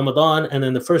in Ramadan, and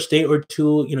then the first day or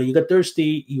two, you get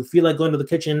thirsty, you feel like going to the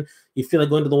kitchen, you feel like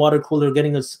going to the water cooler,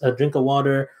 getting a drink of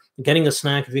water, getting a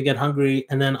snack if you get hungry,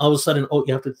 and then all of a sudden,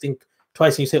 you have to think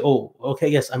twice, and you say, oh, okay,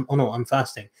 yes, I'm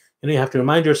fasting. You have to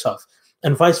remind yourself.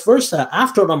 And vice versa,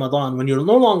 after Ramadan, when you're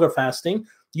no longer fasting,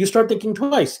 you start thinking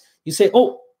twice. You say,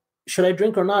 oh, should I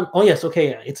drink or not? Oh, yes,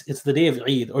 okay, it's the day of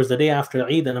Eid, or it's the day after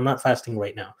Eid, and I'm not fasting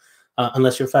right now.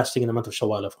 Unless you're fasting in the month of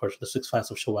Shawwal, of course, the 6th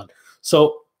fast of Shawwal.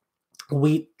 So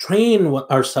we train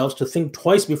ourselves to think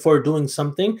twice before doing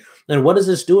something. And what does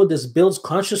this do? This builds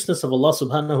consciousness of Allah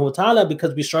subhanahu wa ta'ala,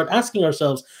 because we start asking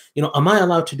ourselves, am I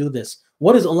allowed to do this?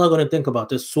 What is Allah going to think about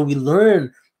this? So we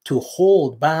learn to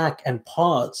hold back and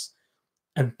pause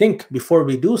and think before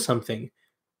we do something,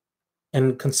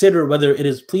 and consider whether it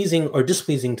is pleasing or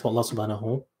displeasing to Allah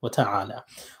subhanahu wa ta'ala.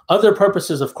 Other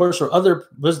purposes, of course, or other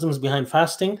wisdoms behind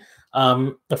fasting,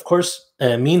 of course,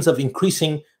 means of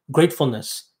increasing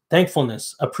gratefulness,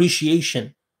 thankfulness,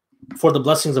 appreciation for the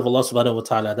blessings of Allah subhanahu wa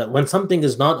ta'ala. That when something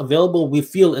is not available, we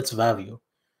feel its value.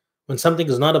 When something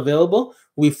is not available,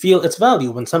 we feel its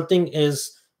value. When something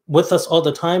is with us all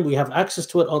the time, we have access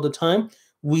to it all the time,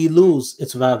 we lose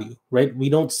its value, right? We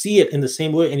don't see it in the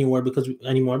same way anymore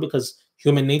because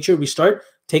human nature, we start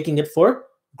taking it for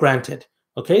granted.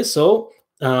 Okay, so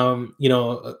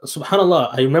subhanallah,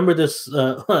 I remember this,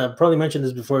 I probably mentioned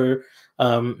this before,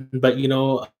 but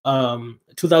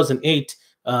 2008,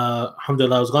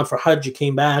 alhamdulillah, I was gone for Hajj,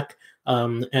 came back,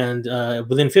 and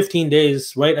within 15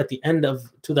 days, right at the end of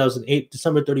 2008,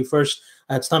 December 31st,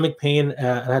 I had stomach pain, and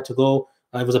I had to go.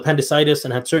 It was appendicitis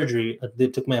and had surgery. They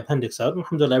took my appendix out.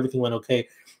 Alhamdulillah, everything went okay.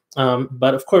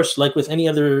 But of course, like with any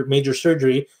other major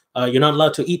surgery, you're not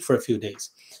allowed to eat for a few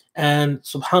days. And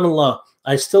subhanallah,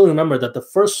 I still remember that the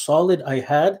first solid I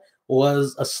had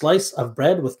was a slice of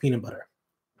bread with peanut butter.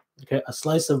 Okay, a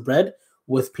slice of bread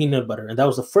with peanut butter. And that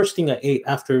was the first thing I ate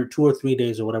after 2 or 3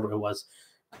 days or whatever it was.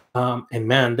 And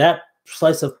man, that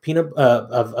slice of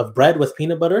of bread with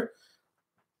peanut butter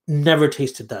never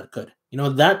tasted that good.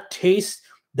 That taste,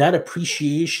 that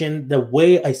appreciation, the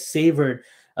way I savored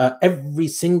every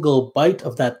single bite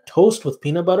of that toast with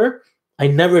peanut butter. I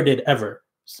never did ever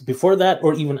before that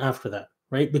or even after that,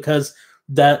 right? Because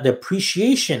the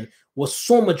appreciation was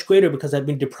so much greater because I'd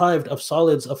been deprived of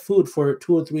solids of food for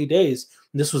 2 or 3 days.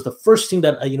 And this was the first thing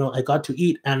that I got to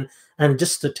eat, and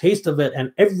just the taste of it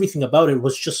and everything about it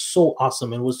was just so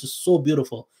awesome. It was just so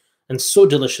beautiful and so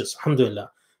delicious.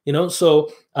 Alhamdulillah.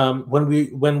 So when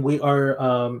we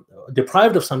are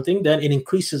deprived of something, then it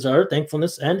increases our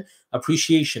thankfulness and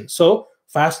appreciation. So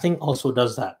fasting also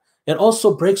does that. It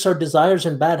also breaks our desires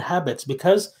and bad habits,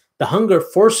 because the hunger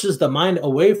forces the mind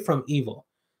away from evil,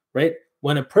 right?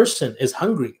 When a person is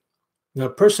hungry,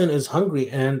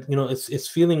 and it's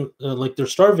feeling like they're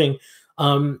starving,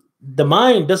 the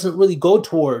mind doesn't really go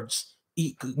towards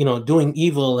doing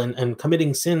evil and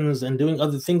committing sins and doing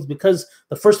other things, because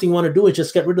the first thing you want to do is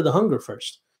just get rid of the hunger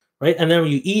first, right? And then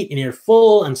when you eat and you're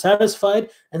full and satisfied,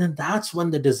 and then that's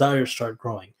when the desires start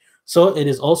growing. So it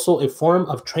is also a form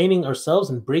of training ourselves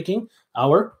and breaking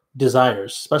our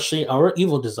desires, especially our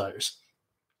evil desires.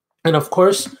 And of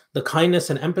course, the kindness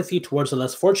and empathy towards the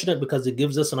less fortunate, because it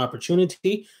gives us an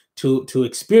opportunity to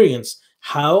experience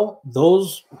how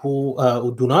those who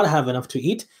do not have enough to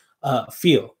eat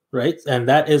feel, right? And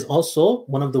that is also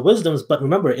one of the wisdoms. But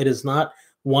remember, it is not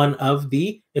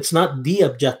it's not the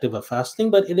objective of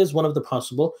fasting, but it is one of the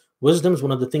possible wisdoms,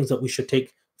 one of the things that we should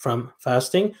take from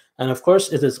fasting. And of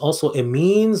course, it is also a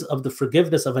means of the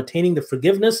forgiveness, of attaining the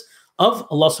forgiveness of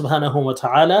Allah subhanahu wa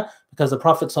ta'ala, because the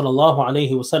Prophet sallallahu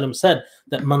alayhi wa sallam said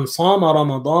that man sama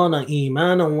ramadana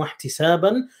imanan wa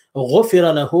ihtisaban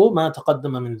ghufira lahu ma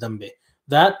taqaddama min dhanbi,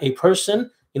 that a person,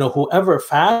 whoever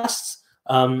fasts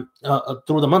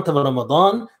through the month of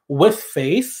Ramadan with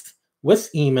faith, with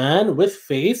iman, with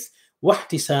faith,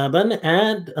 wahtisaban,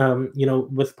 and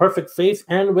with perfect faith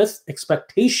and with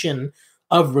expectation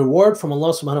of reward from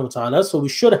Allah subhanahu wa ta'ala. So we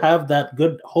should have that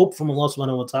good hope from Allah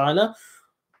subhanahu wa ta'ala.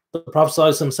 The Prophet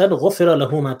ﷺ said, غُفِرَ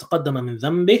لَهُ مَا تَقَدَّمَ مِنْ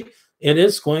ذَنْبِهِ. It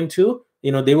is going to,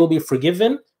 they will be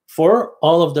forgiven for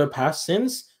all of their past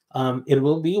sins. It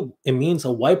will be a means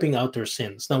of wiping out their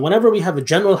sins. Now, whenever we have a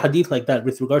general hadith like that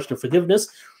with regards to forgiveness,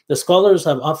 the scholars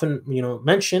have often,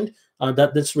 mentioned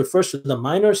that this refers to the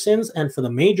minor sins, and for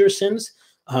the major sins,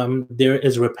 there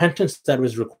is repentance that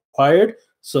is required.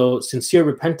 So sincere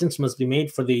repentance must be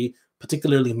made for the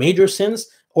particularly major sins,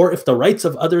 or if the rights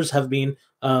of others have been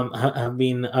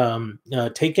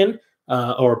taken,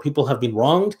 or people have been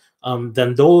wronged,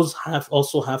 then those have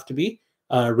to be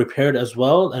repaired as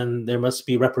well, and there must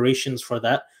be reparations for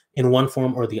that in one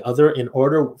form or the other, in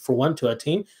order for one to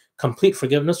attain complete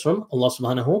forgiveness from Allah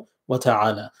subhanahu wa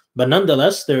ta'ala. But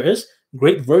nonetheless, there is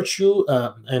great virtue,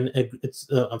 and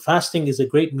fasting is a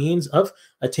great means of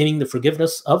attaining the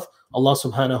forgiveness of Allah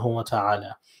subhanahu wa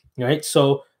ta'ala. Right?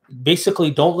 So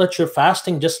basically, don't let your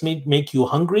fasting just make you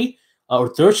hungry or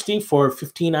thirsty for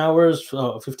 15 hours,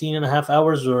 15 and a half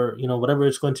hours, or whatever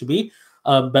it's going to be,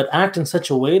 but act in such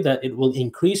a way that it will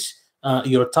increase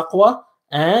your taqwa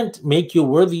and make you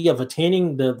worthy of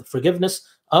attaining the forgiveness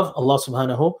of Allah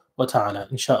subhanahu wa ta'ala,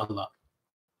 inshallah.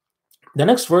 The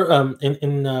next verse,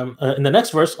 in the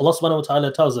next verse, Allah subhanahu wa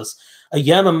ta'ala tells us,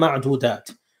 أَيَّامًا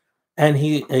مَعْدُودَاتٍ, and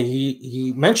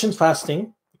he mentions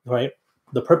fasting, right?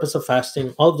 The purpose of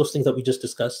fasting, all of those things that we just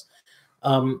discussed.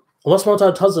 Allah subhanahu wa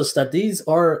ta'ala tells us that these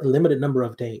are a limited number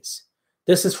of days.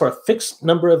 This is for a fixed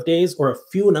number of days or a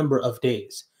few number of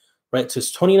days, right? So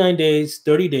it's 29 days,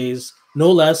 30 days, no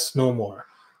less, no more.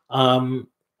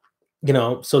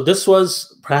 So this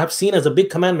was perhaps seen as a big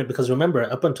commandment, because remember,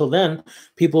 up until then,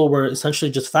 people were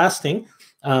essentially just fasting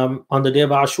on the day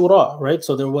of Ashura, right?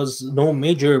 So there was no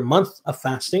major month of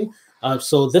fasting.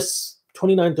 So this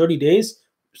 29, 30 days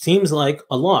seems like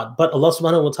a lot, but Allah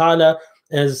subhanahu wa ta'ala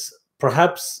is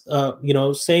perhaps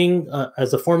saying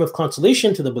as a form of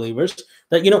consolation to the believers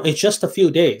that it's just a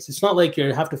few days. It's not like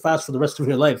you have to fast for the rest of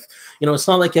your life. It's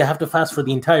not like you have to fast for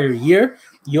the entire year.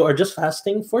 You are just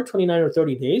fasting for 29 or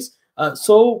 30 days.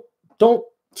 So don't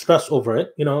stress over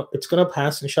it. It's gonna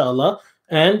pass, inshallah,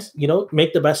 and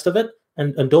make the best of it,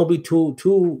 and don't be too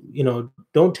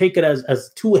don't take it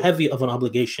as too heavy of an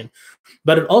obligation.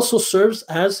 But it also serves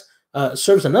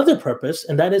another purpose,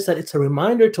 and that is that it's a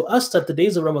reminder to us that the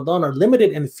days of Ramadan are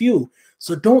limited and few.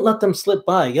 So don't let them slip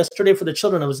by. Yesterday, for the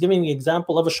children, I was giving the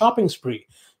example of a shopping spree.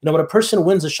 When a person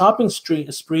wins a shopping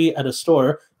spree at a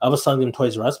store, I was selling them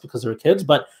Toys R Us because they're kids,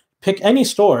 but pick any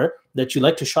store that you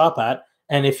like to shop at,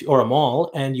 or a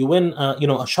mall, and you win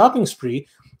a shopping spree.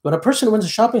 When a person wins a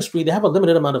shopping spree, they have a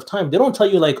limited amount of time. They don't tell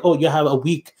you like, oh, you have a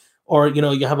week, or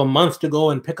you have a month to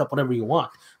go and pick up whatever you want.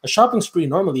 A shopping spree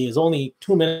normally is only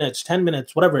 2 minutes, 10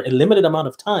 minutes, whatever, a limited amount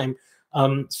of time.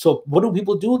 So what do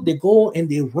people do? They go and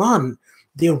they run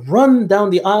They run down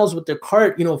the aisles with their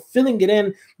cart, filling it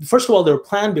in. First of all, they're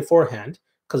planned beforehand,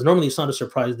 because normally it's not a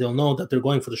surprise. They'll know that they're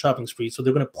going for the shopping spree. So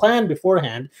they're going to plan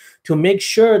beforehand to make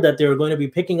sure that they're going to be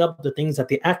picking up the things that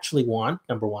they actually want,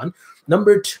 number one.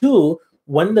 Number two,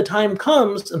 when the time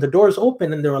comes and the doors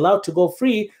open and they're allowed to go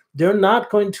free, they're not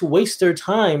going to waste their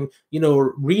time,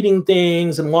 reading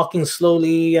things and walking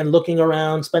slowly and looking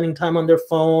around, spending time on their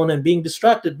phone and being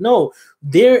distracted. No,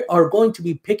 they are going to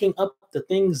be picking up the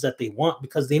things that they want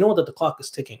because they know that the clock is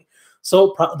ticking.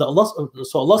 So Allah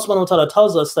subhanahu wa ta'ala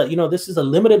tells us that, this is a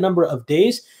limited number of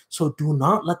days. So do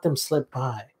not let them slip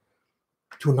by.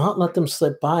 Do not let them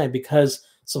slip by, because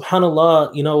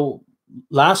subhanAllah,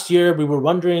 last year we were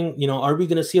wondering, are we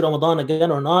going to see Ramadan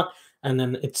again or not? And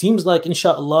then it seems like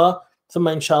inshallah,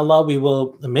 we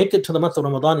will make it to the month of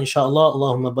Ramadan, inshallah.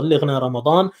 Allahumma ballighna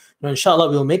Ramadan. Inshallah,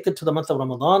 we'll make it to the month of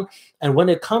Ramadan. And when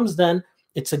it comes, then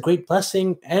it's a great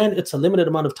blessing and it's a limited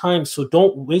amount of time. So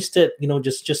don't waste it.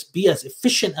 Just be as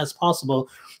efficient as possible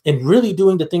in really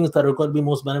doing the things that are going to be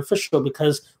most beneficial,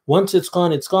 because once it's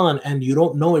gone, and you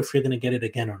don't know if you're going to get it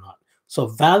again or not. So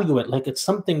value it like it's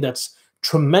something that's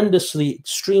tremendously,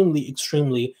 extremely,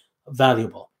 extremely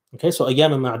valuable. Okay, so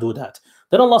ayyam ma'dudat.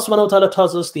 Then Allah subhanahu wa ta'ala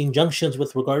tells us the injunctions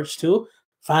with regards to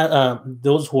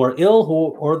those who are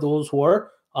ill or those who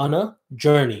are on a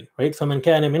journey, right? فَمَنْ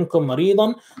كَانَ مِنْكُمْ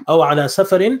مَرِيضًا أَوْ عَلَى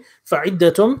سَفَرٍ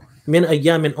فَعِدَّةٌ مِنْ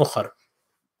أَيَّامٍ أُخَرٍ.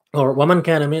 Or وَمَنْ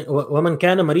كَانَ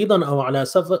مَرِيضًا أَوْ عَلَى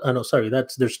سَفَرٍ. No, sorry,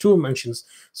 there's two mentions.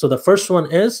 So the first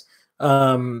one is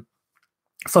فَمَنْ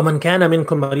كَانَ مِنْكُمْ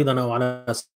مَرِيضًا أَوْ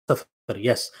عَلَى سَفَرٍ.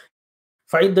 Yes.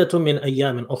 فَعِدَّةٌ مِنْ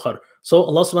أَيَّامٍ أُخَرٍ. So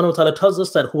Allah subhanahu wa ta'ala tells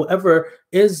us that whoever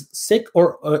is sick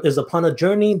or is upon a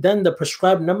journey, then the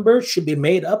prescribed number should be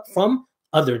made up from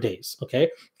other days. Okay,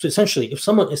 so essentially, if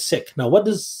someone is sick, now what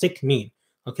does sick mean?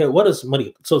 Okay, what is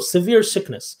marid? So severe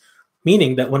sickness,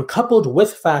 meaning that when coupled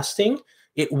with fasting,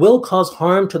 it will cause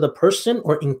harm to the person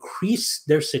or increase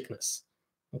their sickness.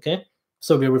 Okay,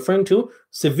 so we're referring to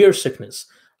severe sickness.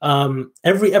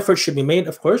 Every effort should be made,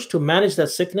 of course, to manage that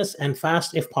sickness and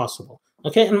fast if possible.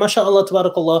 Okay, and mashallah,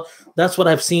 tabarakallah, that's what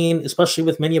I've seen, especially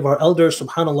with many of our elders,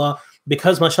 subhanallah,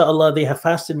 because mashallah, they have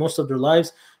fasted most of their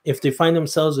lives. If they find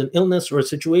themselves in illness or a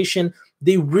situation,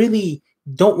 they really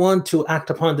don't want to act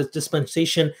upon this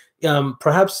dispensation,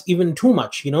 perhaps even too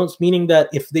much, it's meaning that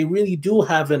if they really do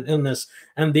have an illness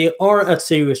and they are at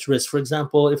serious risk, for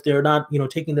example, if they're not,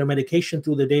 taking their medication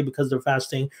through the day because they're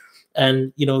fasting,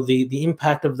 and, the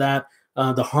impact of that,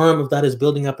 the harm of that is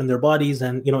building up in their bodies,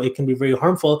 and it can be very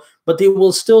harmful, but they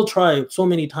will still try so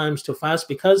many times to fast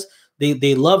because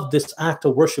they love this act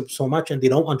of worship so much and they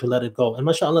don't want to let it go. And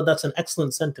mashallah, that's an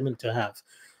excellent sentiment to have.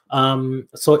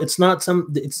 So it's not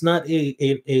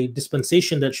a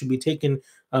dispensation that should be taken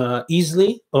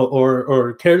easily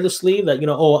or carelessly, that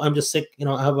I'm just sick,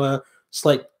 I have a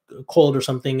slight cold or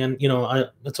something, and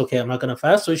it's okay, I'm not going to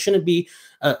fast. So it shouldn't be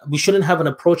we shouldn't have an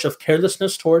approach of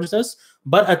carelessness towards this.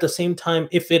 But at the same time,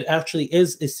 if it actually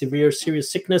is a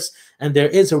serious sickness and there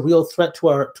is a real threat to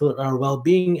our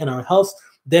well-being and our health,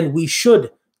 then we should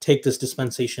take this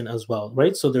dispensation as well,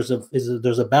 right? So there's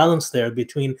a balance there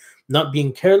between not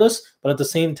being careless, but at the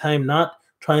same time not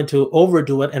trying to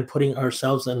overdo it and putting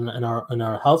ourselves and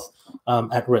our health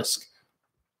at risk.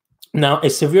 Now,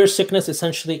 a severe sickness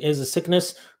essentially is a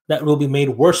sickness that will be made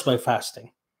worse by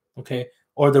fasting, okay?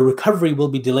 Or the recovery will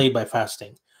be delayed by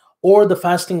fasting, or the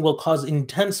fasting will cause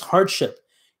intense hardship,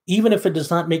 even if it does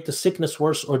not make the sickness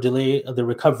worse or delay the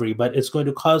recovery, but it's going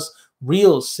to cause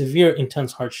real, severe,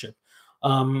 intense hardship.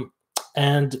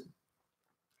 And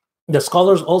the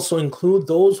scholars also include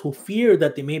those who fear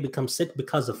that they may become sick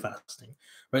because of fasting,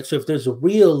 right? So if there's a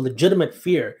real, legitimate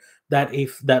fear that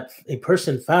a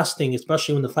person fasting,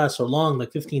 especially when the fasts are long,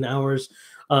 like 15 hours,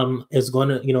 is going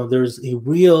to, there's a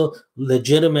real,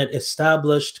 legitimate,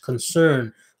 established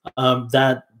concern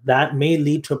that may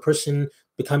lead to a person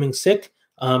becoming sick,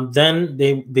 then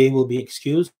they will be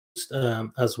excused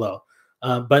as well.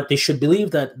 But they should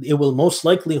believe that it will most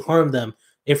likely harm them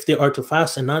if they are to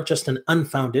fast, and not just an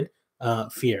unfounded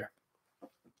fear.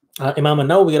 Imam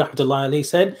An-Nawawi rahmatullahi alayhi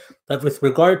said that with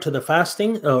regard to the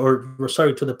fasting,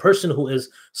 to the person who is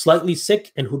slightly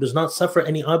sick and who does not suffer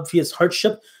any obvious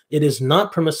hardship, it is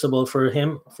not permissible for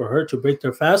her to break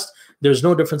their fast. There's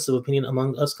no difference of opinion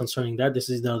among us concerning that. This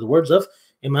is the words of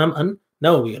Imam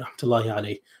An-Nawawi rahmatullahi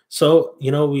alayhi. So,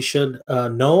 we should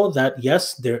know that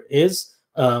yes, there is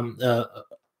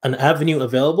an avenue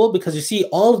available, because you see,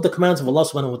 all of the commands of Allah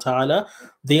subhanahu wa ta'ala,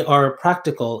 they are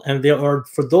practical, and they are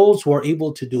for those who are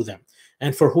able to do them.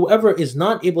 And for whoever is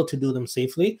not able to do them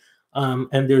safely,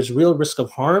 and there's real risk of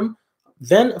harm,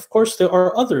 then of course there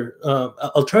are other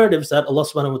alternatives that Allah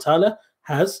subhanahu wa ta'ala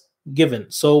has given.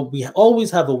 So we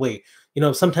always have a way.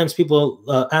 Sometimes people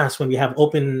ask when we have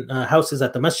open houses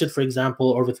at the masjid, for example,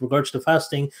 or with regards to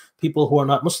fasting, people who are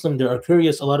not Muslim, they are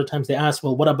curious. A lot of times they ask,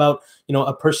 well, what about,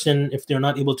 a person, if they're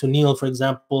not able to kneel, for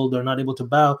example, they're not able to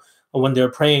bow when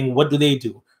they're praying, what do they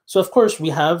do? So of course we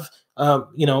have,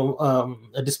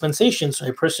 a dispensation. So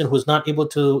a person who's not able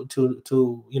to,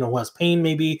 who has pain,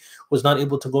 maybe was not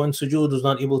able to go in sujood, who's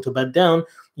not able to bed down,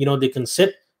 they can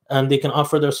sit and they can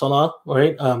offer their salah,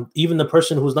 right? Even the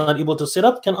person who's not able to sit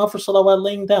up can offer salah while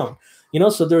laying down.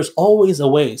 So there's always a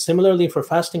way. Similarly for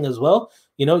fasting as well,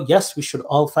 yes, we should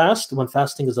all fast when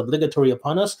fasting is obligatory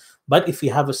upon us. But if we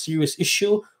have a serious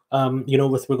issue,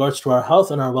 with regards to our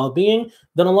health and our well-being,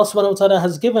 then Allah subhanahu wa ta'ala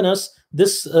has given us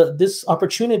this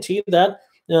opportunity that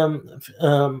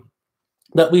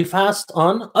that we fast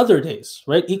on other days,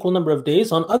 right? Equal number of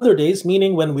days on other days,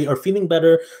 meaning when we are feeling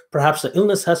better, perhaps the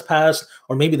illness has passed,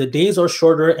 or maybe the days are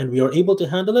shorter and we are able to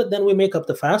handle it, then we make up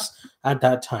the fast at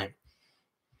that time.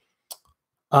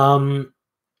 And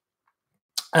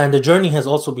the journey has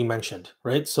also been mentioned,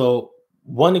 right? So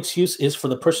one excuse is for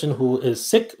the person who is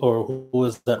sick or who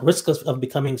is at risk of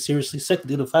becoming seriously sick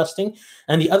due to fasting.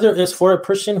 And the other is for a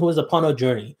person who is upon a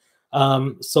journey.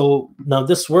 So now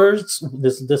these words,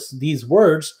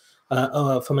 فَمَنْ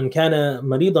كَانَ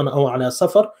مَرِيضًا أَوْ عَلَى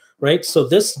سَفَرٍ, right? So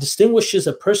this distinguishes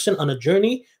a person on a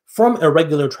journey from a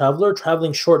regular traveler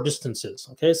traveling short distances.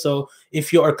 Okay, so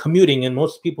if you are commuting, and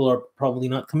most people are probably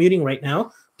not commuting right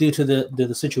now due to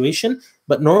the situation,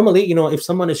 but normally, if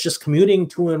someone is just commuting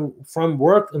to and from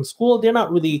work and school, they're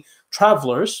not really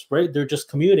travelers, right? They're just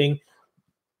commuting.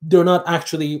 They're not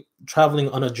actually traveling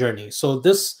on a journey. So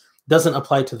this doesn't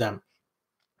apply to them.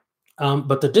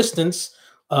 But the distance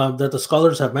that the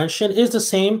scholars have mentioned is the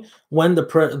same when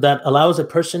that allows a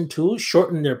person to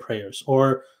shorten their prayers,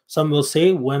 or some will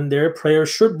say when their prayers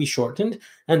should be shortened,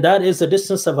 and that is a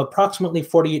distance of approximately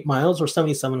 48 miles or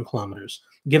 77 kilometers,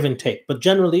 give and take, but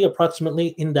generally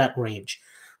approximately in that range.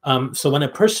 So when a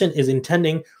person is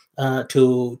intending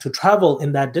to travel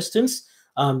in that distance,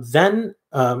 then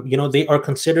they are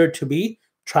considered to be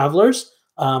travelers.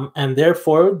 And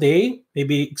therefore they may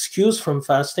be excused from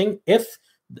fasting if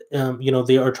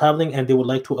they are traveling and they would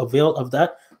like to avail of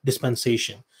that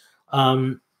dispensation.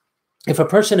 If a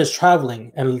person is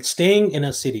traveling and staying in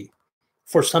a city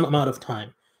for some amount of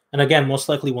time, and again, most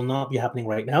likely will not be happening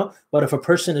right now, but if a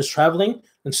person is traveling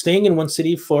and staying in one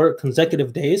city for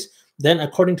consecutive days, then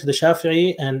according to the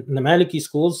Shafi'i and the Maliki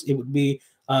schools, it would be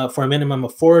for a minimum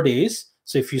of 4 days.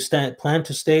 So if you plan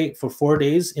to stay for 4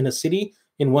 days in a city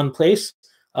in one place,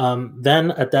 then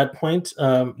at that point,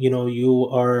 you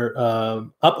are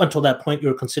up until that point,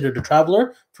 you're considered a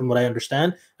traveler, from what I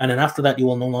understand. And then after that, you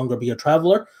will no longer be a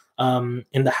traveler.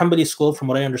 In the Hanbali school, from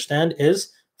what I understand,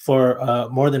 is for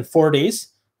more than 4 days.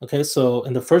 Okay, so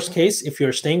in the first case, if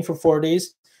you're staying for 4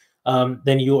 days,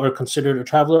 then you are considered a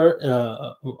traveler.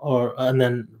 And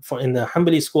then in the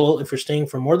Hanbali school, if you're staying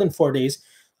for more than 4 days,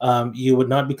 you would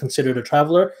not be considered a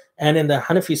traveler. And in the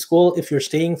Hanafi school, if you're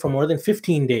staying for more than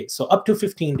 15 days, so up to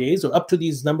 15 days or up to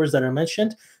these numbers that are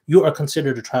mentioned, you are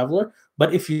considered a traveler.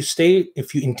 But if you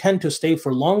intend to stay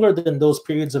for longer than those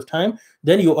periods of time,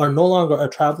 then you are no longer a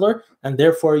traveler, and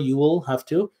therefore you will have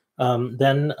to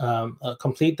then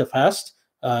complete the fast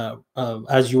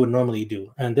as you would normally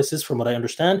do. And this is from what I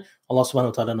understand. Allah subhanahu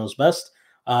wa ta'ala knows best.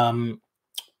 And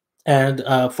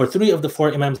for 3 of the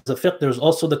 4 imams of fiqh, there's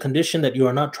also the condition that you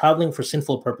are not traveling for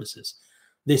sinful purposes.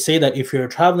 They say that if you're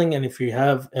traveling and if you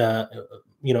have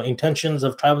intentions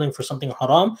of traveling for something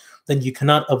haram, then you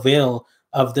cannot avail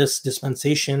of this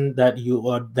dispensation that you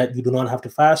do not have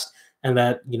to fast, and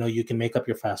that you can make up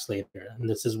your fast later. And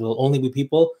this will only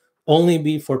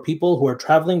be for people who are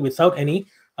traveling without any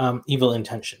evil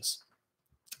intentions.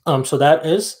 So that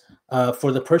is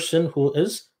for the person who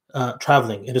is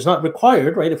traveling. It is not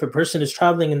required, right? If a person is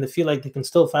traveling and they feel like they can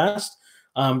still fast,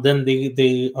 then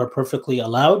they are perfectly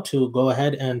allowed to go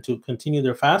ahead and to continue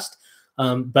their fast.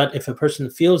 But if a person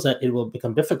feels that it will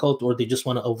become difficult, or they just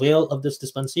want to avail of this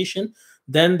dispensation,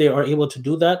 then they are able to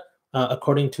do that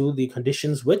according to the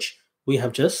conditions which we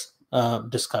have just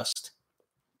discussed.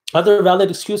 Other valid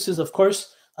excuses, of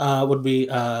course, would be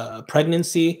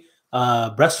pregnancy,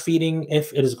 breastfeeding,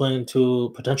 if it is going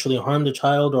to potentially harm the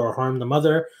child or harm the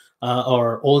mother,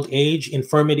 or old age,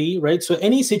 infirmity, right? So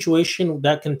any situation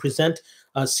that can present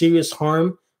serious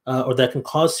harm or that can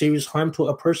cause serious harm to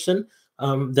a person,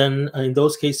 then in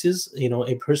those cases,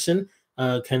 a person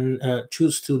can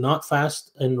choose to not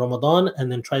fast in Ramadan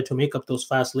and then try to make up those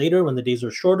fasts later when the days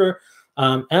are shorter.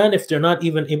 And if they're not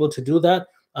even able to do that,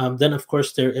 then of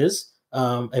course there is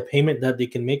a payment that they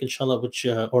can make, inshallah, which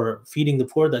or feeding the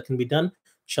poor that can be done,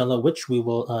 inshallah, which we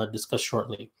will discuss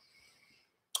shortly.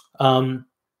 In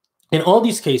all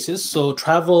these cases, so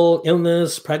travel,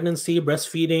 illness, pregnancy,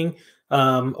 breastfeeding,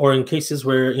 or in cases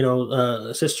where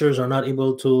sisters are not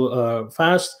able to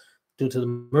fast due to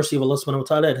the mercy of Allah subhanahu wa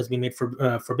ta'ala, it has been made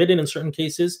forbidden in certain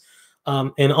cases.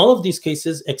 In all of these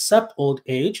cases, except old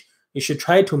age, you should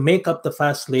try to make up the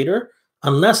fast later,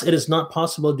 unless it is not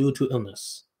possible due to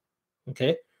illness.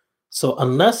 Okay, so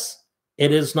unless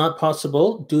it is not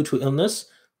possible due to illness,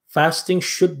 fasting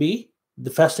should be,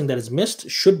 the fasting that is missed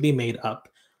should be made up.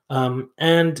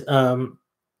 And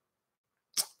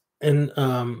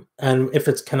if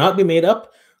it cannot be made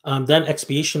up, then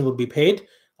expiation will be paid.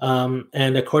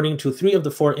 And according to 3 of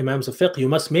the 4 Imams of fiqh, you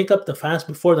must make up the fast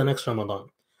before the next Ramadan.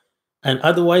 And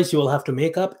otherwise, you will have to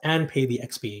make up and pay the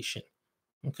expiation.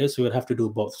 Okay, so you would have to do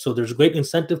both. So there's great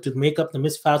incentive to make up the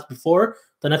missed fast before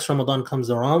the next Ramadan comes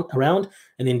around.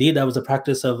 And indeed, that was a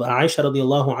practice of Aisha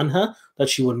radiallahu anha, that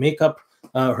she would make up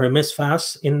her missed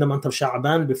fast in the month of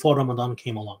Sha'ban before Ramadan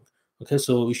came along. Okay,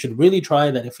 so we should really try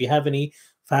that if we have any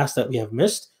fast that we have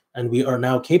missed and we are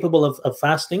now capable of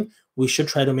fasting, we should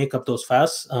try to make up those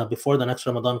fasts before the next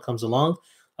Ramadan comes along.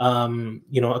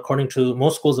 According to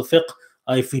most schools of fiqh,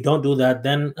 if we don't do that,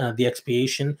 then the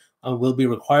expiation will be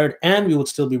required, and we would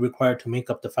still be required to make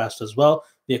up the fast as well.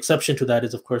 The exception to that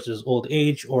is, of course, is old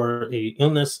age or a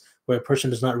illness where a person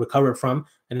does not recover from,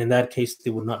 and in that case, they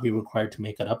would not be required to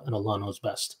make it up, and Allah knows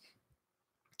best.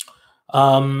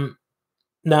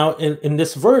 Now, in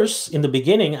this verse, in the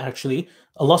beginning, actually,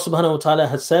 Allah subhanahu wa ta'ala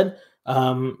has said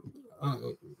that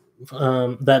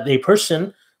a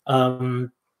person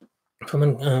that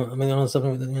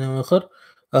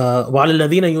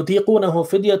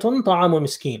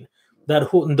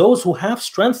those who have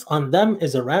strength on them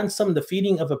is a ransom, the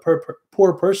feeding of a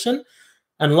poor person.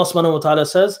 And Allah subhanahu wa ta'ala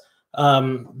says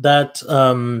that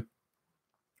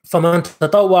فَمَنْ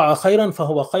تَطَوَّعَ خَيْرًا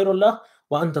فَهُوَ خَيْرٌ لَهُ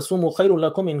وَأَنْ تَصُومُوا خَيْرٌ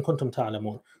لَكُمْ إِن كُنْتُمْ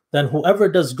تَعْلَمُونَ. Then whoever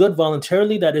does good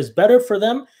voluntarily, that is better for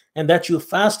them, and that you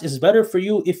fast is better for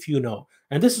you if you know.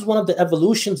 And this is one of the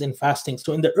evolutions in fasting.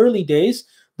 So in the early days,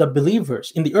 the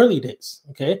believers, in the early days,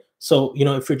 okay? So,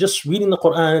 if you're just reading the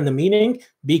Quran and the meaning,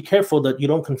 be careful that you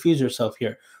don't confuse yourself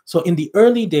here. So in the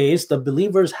early days, the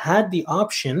believers had the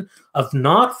option of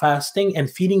not fasting and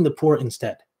feeding the poor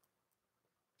instead.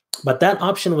 But that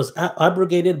option was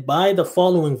abrogated by the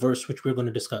following verse, which we're going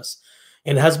to discuss.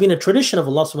 And it has been a tradition of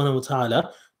Allah subhanahu wa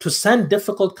ta'ala to send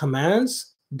difficult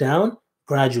commands down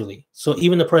gradually. So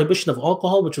even the prohibition of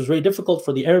alcohol, which was very difficult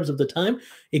for the Arabs of the time,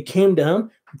 it came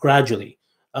down gradually.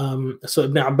 So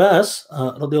Ibn Abbas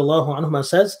radiallahu anhuma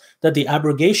says that the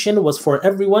abrogation was for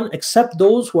everyone except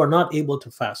those who are not able to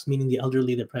fast, meaning the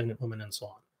elderly, the pregnant women, and so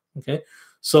on. Okay,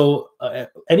 so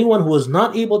anyone who is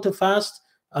not able to fast,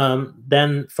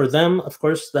 then for them, of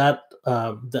course, that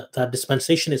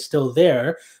dispensation is still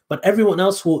there. But everyone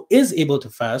else who is able to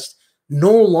fast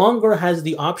no longer has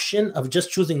the option of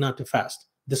just choosing not to fast.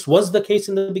 This was the case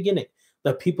in the beginning,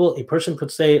 that a person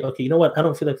could say, okay, you know what, I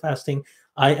don't feel like fasting,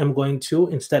 I am going to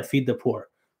instead feed the poor.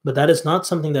 But that is not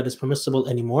something that is permissible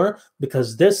anymore,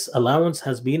 because this allowance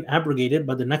has been abrogated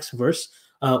by the next verse,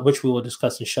 which we will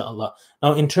discuss inshallah.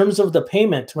 Now, in terms of the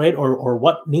payment, right, or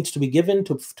what needs to be given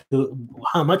to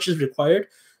how much is required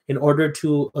in order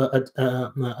to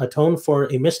atone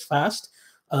for a missed fast,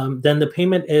 then the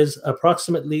payment is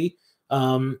approximately,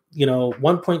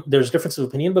 there's difference of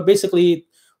opinion, but basically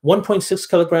 1.6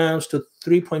 kilograms to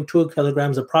 3.2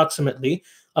 kilograms approximately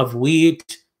of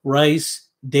wheat, rice,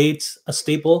 dates, a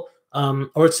staple,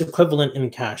 or its equivalent in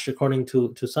cash, according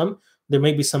to some. There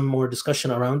may be some more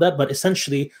discussion around that, but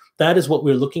essentially that is what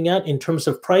we're looking at in terms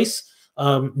of price.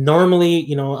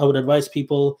 Normally, I would advise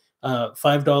people $5,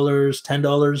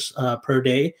 $10 per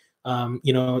day.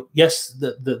 Yes,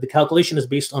 the calculation is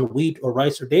based on wheat or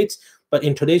rice or dates, but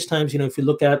in today's times, if you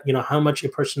look at how much a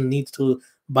person needs to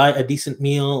buy a decent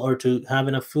meal or to have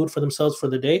enough food for themselves for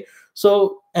the day,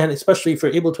 and especially if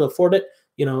you're able to afford it,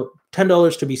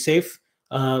 $10 to be safe,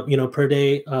 per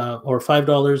day, or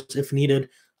 $5 if needed.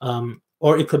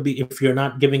 Or it could be, if you're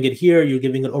not giving it here, you're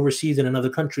giving it overseas in another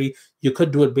country, you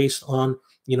could do it based on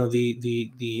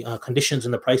the conditions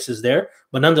and the prices there.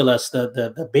 But nonetheless,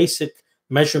 the basic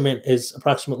measurement is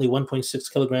approximately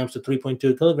 1.6 kilograms to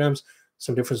 3.2 kilograms.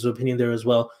 Some difference of opinion there as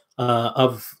well,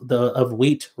 of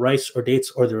wheat, rice, or dates,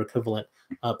 or their equivalent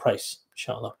price,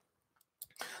 inshallah.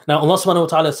 Now Allah subhanahu wa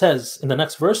ta'ala says in the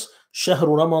next verse, شهر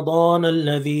رمضان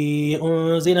الذي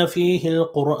أنزل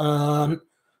فيه القرآن,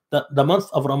 the month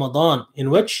of Ramadan in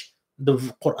which the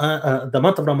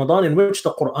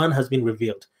Quran has been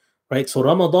revealed, right? So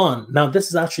Ramadan. Now this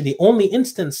is actually the only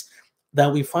instance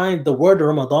that we find the word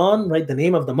Ramadan, right, the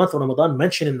name of the month of Ramadan,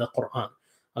 mentioned in the Quran.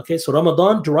 Okay, so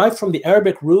Ramadan derived from the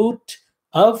Arabic root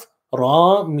of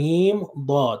Ra, Mim,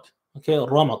 Dad. Okay,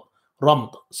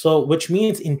 Ramad, so which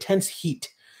means intense heat.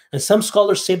 And some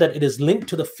scholars say that it is linked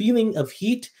to the feeling of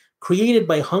heat created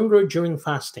by hunger during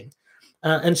fasting.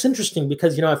 And it's interesting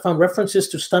because, I found references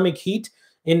to stomach heat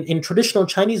in traditional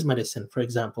Chinese medicine, for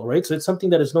example, right? So it's something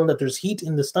that is known that there's heat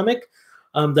in the stomach,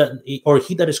 or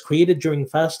heat that is created during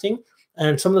fasting.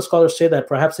 And some of the scholars say that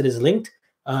perhaps it is linked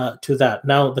to that.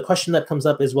 Now, the question that comes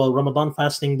up is, well, Ramadan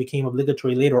fasting became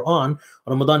obligatory later on.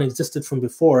 Ramadan existed from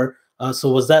before.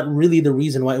 So was that really the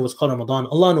reason why it was called Ramadan?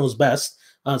 Allah knows best.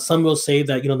 Some will say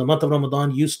that, the month of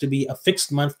Ramadan used to be a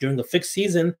fixed month during a fixed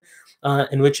season,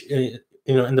 in which,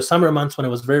 in the summer months when it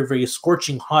was very, very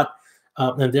scorching hot,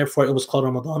 and therefore it was called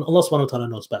Ramadan. Allah subhanahu wa ta'ala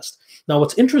knows best. Now,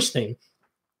 what's interesting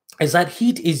is that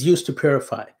heat is used to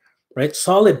purify, right?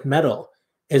 Solid metal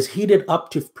is heated up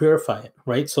to purify it,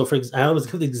 right? So I always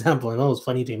give the example, I know it's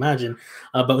funny to imagine,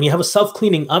 but when you have a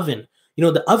self-cleaning oven,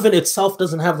 the oven itself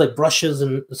doesn't have like brushes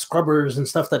and scrubbers and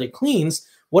stuff that it cleans.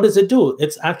 What does it do?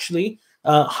 It's actually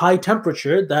high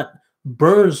temperature that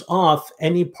burns off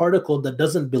any particle that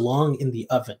doesn't belong in the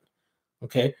oven.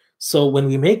 Okay, so when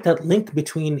we make that link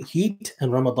between heat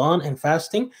and Ramadan and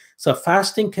fasting, so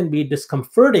fasting can be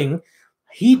discomforting.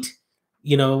 Heat,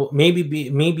 may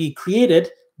be created,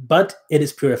 but it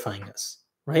is purifying us,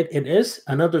 right? It is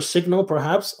another signal,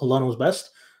 perhaps, Allah knows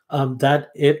best, that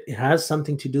it has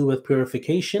something to do with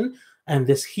purification. And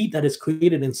this heat that is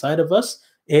created inside of us,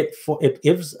 it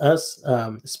gives us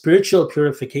spiritual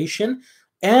purification.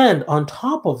 And on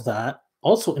top of that,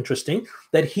 also interesting,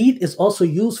 that heat is also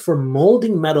used for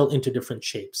molding metal into different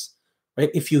shapes,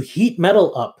 right? If you heat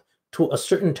metal up to a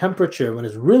certain temperature, when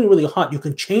it's really, really hot, you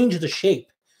can change the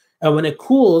shape. And when it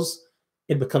cools,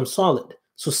 it becomes solid.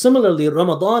 So similarly,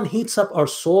 Ramadan heats up our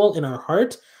soul in our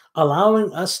heart,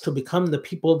 allowing us to become the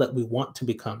people that we want to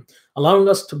become, allowing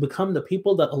us to become the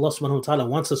people that Allah subhanahu wa ta'ala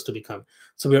wants us to become.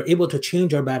 So we are able to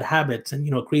change our bad habits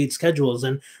and, create schedules.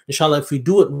 And inshallah, if we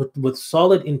do it with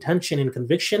solid intention and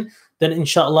conviction, then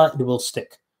inshallah, it will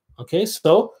stick. Okay,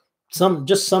 so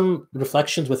some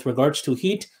reflections with regards to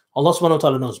heat. Allah subhanahu wa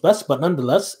ta'ala knows best, but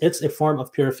nonetheless, it's a form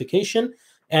of purification.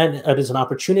 And it is an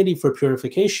opportunity for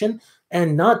purification,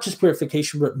 and not just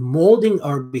purification, but molding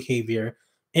our behavior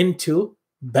into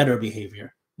better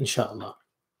behavior, inshallah.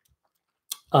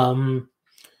 So Allah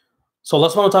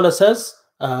subhanahu wa ta'ala says,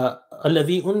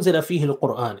 الَّذِي أُنزِلَ فِيهِ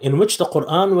الْقُرْآنِ, in which the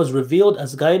Quran was revealed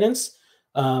as guidance,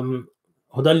 هُدًى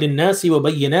لِلنَّاسِ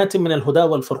وَبَيِّنَاتٍ مِنَ الْهُدَى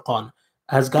وَالْفُرْقَانِ,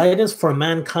 as guidance for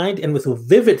mankind and with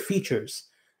vivid features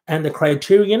and the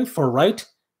criterion for right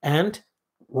and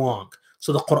wrong.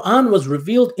 So the Quran was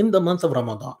revealed in the month of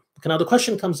Ramadan. Okay, now the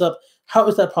question comes up, how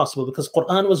is that possible? Because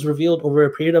Quran was revealed over a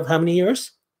period of how many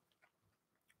years?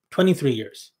 23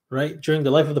 years, right? During the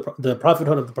life of the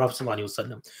prophethood of the Prophet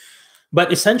ﷺ.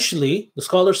 But essentially, the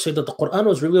scholars say that the Quran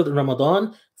was revealed in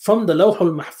Ramadan from the Lawh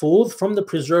al-Mahfuz, from the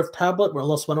preserved tablet where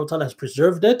Allah subhanahu wa ta'ala has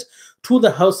preserved it, to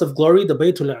the house of glory, the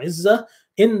Baytul Izzah,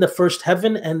 in the first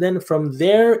heaven. And then from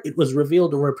there, it was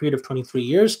revealed over a period of 23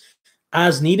 years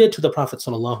as needed to the Prophet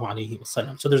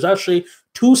ﷺ. So there's actually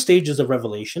two stages of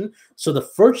revelation. So the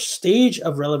first stage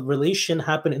of revelation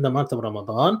happened in the month of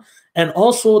Ramadan, and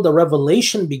also the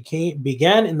revelation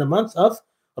began in the month of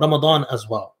Ramadan as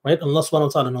well, right? Allah subhanahu wa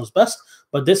ta'ala knows best,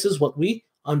 but this is what we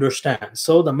understand.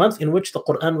 So the month in which the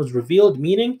Quran was revealed,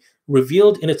 meaning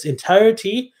revealed in its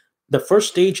entirety, the first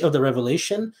stage of the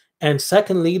revelation, and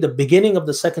secondly, the beginning of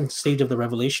the second stage of the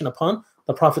revelation upon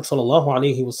the Prophet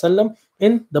ﷺ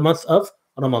in the month of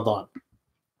Ramadan.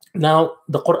 Now,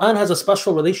 the Quran has a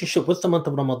special relationship with the month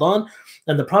of Ramadan,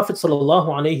 and the Prophet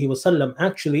ﷺ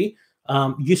actually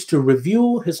used to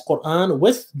review his Quran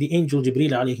with the angel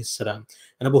Jibreel alayhi salam.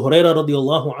 And Abu Hurairah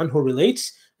radiallahu anhu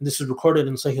relates, and this is recorded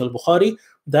in Sahih al-Bukhari,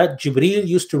 that Jibreel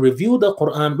used to review the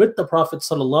Quran with the Prophet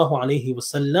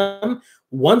ﷺ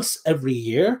once every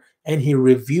year, and he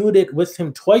reviewed it with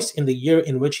him twice in the year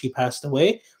in which he passed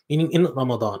away, meaning in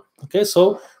Ramadan. Okay,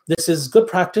 so this is good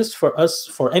practice for us,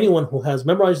 for anyone who has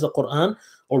memorized the Quran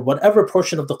or whatever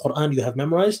portion of the Quran you have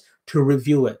memorized, to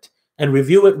review it, and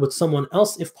review it with someone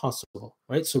else if possible,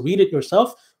 right? So read it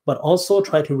yourself, but also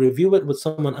try to review it with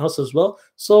someone else as well,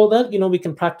 so that we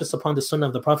can practice upon the sunnah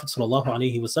of the Prophet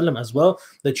ﷺ as well,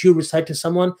 that you recite to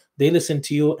someone, they listen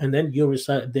to you, and then you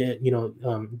recite, they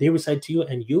recite to you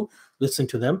and you listen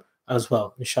to them as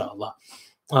well, inshallah.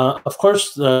 Of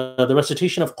course, the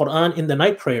recitation of Quran in the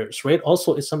night prayers, right,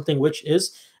 also is something which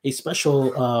is a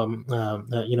special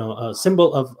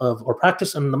symbol of or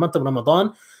practice in the month of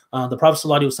Ramadan. The Prophet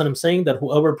ﷺ saying that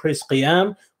whoever prays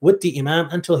Qiyam with the Imam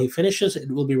until he finishes,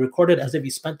 it will be recorded as if he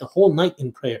spent the whole night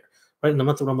in prayer, right? In the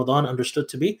month of Ramadan, understood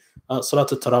to be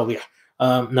Salat al-Tarawih.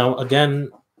 Now, again,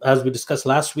 as we discussed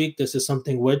last week, this is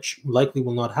something which likely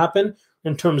will not happen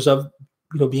in terms of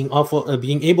being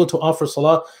able to offer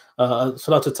Salat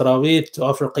al-Tarawih, to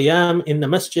offer Qiyam in the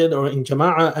masjid or in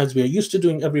Jama'ah as we are used to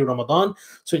doing every Ramadan.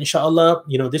 So inshallah,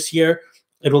 this year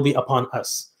it will be upon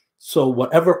us. So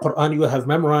whatever Quran you have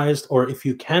memorized, or if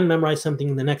you can memorize something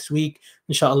in the next week,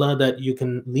 inshallah, that you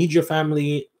can lead your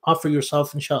family, offer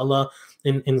yourself, inshallah,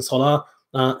 in salah,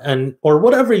 and or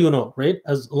whatever right?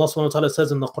 As Allah subhanahu wa ta'ala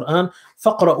says in the Quran,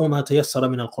 فَقْرَأُوا مَا تَيَسَّرَ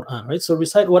مِنَ الْقُرْآنِ, right? So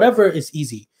recite whatever is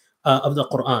easy of the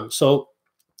Quran. So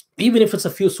even if it's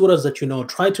a few surahs that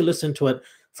try to listen to it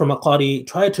from a qari,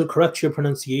 try to correct your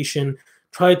pronunciation,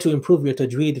 try to improve your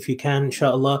tajweed if you can,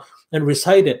 inshallah, and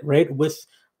recite it, right, with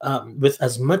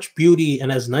as much beauty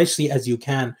and as nicely as you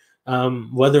can,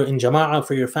 whether in jama'ah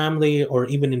for your family or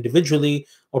even individually,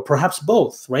 or perhaps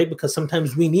both, right? Because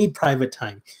sometimes we need private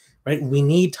time, right? We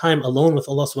need time alone with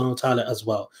Allah subhanahu wa ta'ala as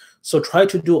well. So try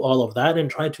to do all of that and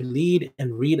try to lead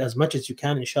and read as much as you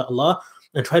can, inshallah,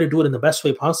 and try to do it in the best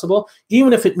way possible,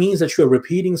 even if it means that you're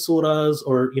repeating surahs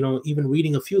or even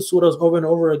reading a few surahs over and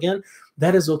over again.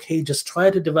 That is okay. Just try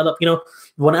to develop,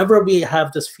 whenever we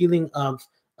have this feeling of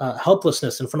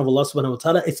helplessness in front of Allah subhanahu wa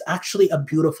ta'ala, it's actually a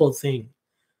beautiful thing.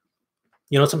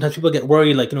 Sometimes people get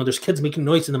worried, like, there's kids making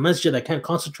noise in the masjid, I can't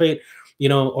concentrate,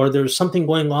 or there's something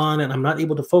going on and I'm not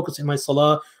able to focus in my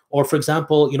salah. Or for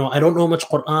example, I don't know much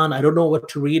Quran, I don't know what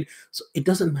to read. So it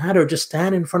doesn't matter. Just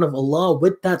stand in front of Allah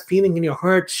with that feeling in your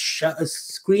heart,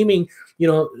 screaming,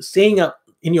 saying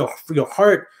in your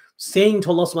heart, saying to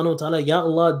Allah subhanahu wa ta'ala, Ya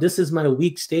Allah, this is my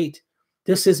weak state.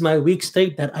 This is my weak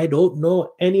state, that I don't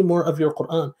know any more of your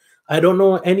Quran. I don't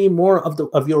know any more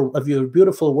of your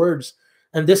beautiful words.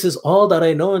 And this is all that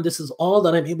I know, and this is all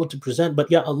that I'm able to present. But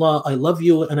Ya Allah, I love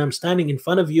you, and I'm standing in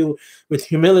front of you with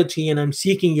humility, and I'm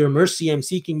seeking your mercy, I'm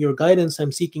seeking your guidance,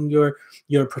 I'm seeking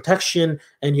your protection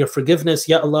and your forgiveness.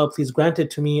 Ya Allah, please grant it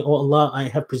to me. Oh Allah, I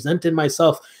have presented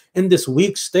myself in this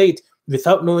weak state,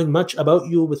 without knowing much about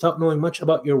you, without knowing much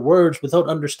about your words, without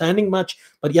understanding much.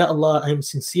 But Ya Allah, I'm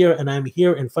sincere and I'm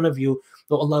here in front of you.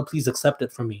 Oh Allah, please accept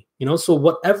it from me. So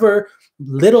whatever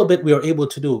little bit we are able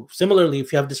to do. Similarly,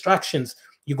 if you have distractions,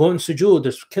 you go in sujood,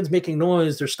 there's kids making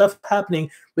noise, there's stuff happening,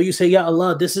 but you say, Ya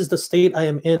Allah, this is the state I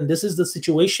am in, this is the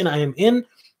situation I am in.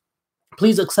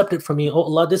 Please accept it from me. Oh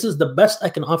Allah, this is the best I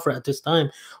can offer at this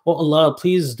time. Oh Allah,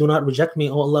 please do not reject me.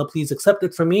 Oh Allah, please accept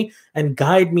it from me and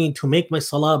guide me to make my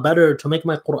salah better, to make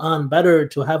my Quran better,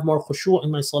 to have more khushu'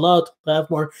 in my salah, to have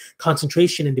more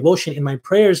concentration and devotion in my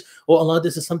prayers. Oh Allah,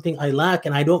 this is something I lack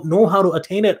and I don't know how to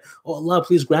attain it. Oh Allah,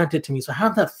 please grant it to me. So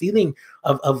have that feeling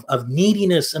of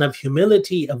neediness and of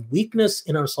humility, of weakness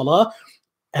in our salah.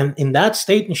 And in that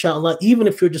state, inshallah, even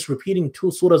if you're just repeating 2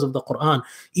 surahs of the Quran,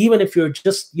 even if you're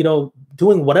just,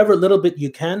 doing whatever little bit you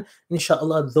can,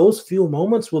 inshallah, those few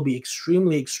moments will be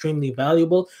extremely, extremely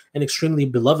valuable and extremely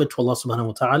beloved to Allah subhanahu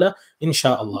wa ta'ala,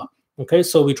 inshallah. Okay,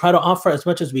 so we try to offer as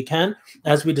much as we can.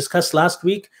 As we discussed last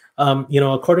week,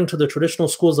 according to the traditional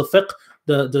schools of fiqh,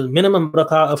 the minimum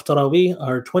rak'ah of Taraweeh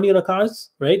are 20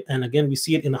 rak'ahs, right? And again, we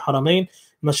see it in the Haramain,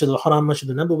 Masjid al-Haram, Masjid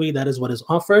al-Nabawi, that is what is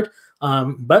offered.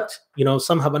 But,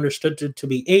 some have understood it to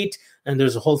be 8, and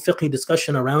there's a whole fiqh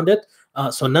discussion around it.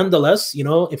 So nonetheless,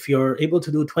 if you're able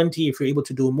to do 20, if you're able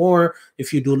to do more,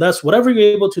 if you do less, whatever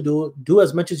you're able to do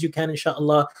as much as you can,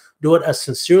 inshallah. Do it as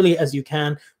sincerely as you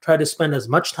can. Try to spend as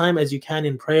much time as you can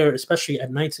in prayer, especially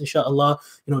at nights, inshallah.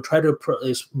 Try to,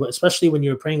 especially when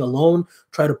you're praying alone,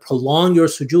 try to prolong your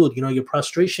sujood, your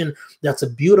prostration. That's a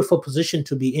beautiful position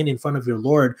to be in front of your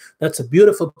Lord. That's a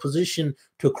beautiful position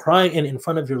to cry in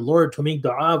front of your Lord, to make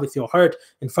dua with your heart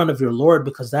in front of your Lord,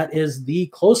 because that is the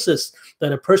closest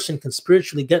that a person can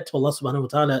spiritually get to Allah subhanahu wa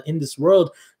ta'ala in this world.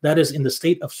 That is in the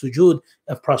state of sujood,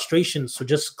 of prostration. So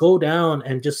just go down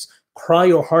and just cry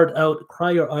your heart out,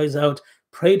 cry your eyes out,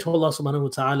 pray to Allah subhanahu wa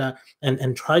ta'ala,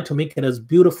 and try to make it as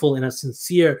beautiful and as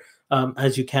sincere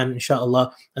as you can,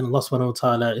 inshallah. And Allah subhanahu wa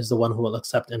ta'ala is the one who will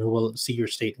accept and who will see your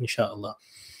state, inshallah.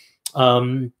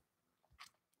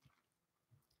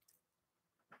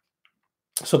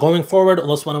 So going forward,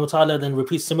 Allah subhanahu wa ta'ala then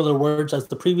repeats similar words as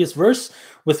the previous verse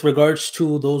with regards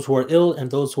to those who are ill and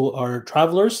those who are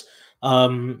travelers.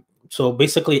 So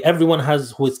basically everyone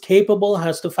who is capable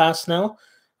has to fast now.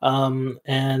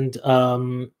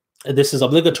 This is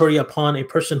obligatory upon a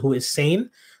person who is sane.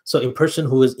 So a person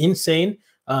who is insane,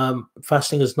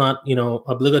 fasting is not,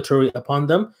 obligatory upon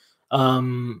them.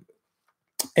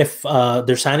 If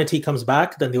their sanity comes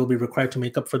back, then they will be required to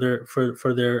make up for their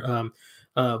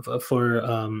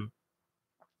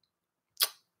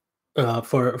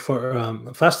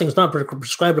fasting is not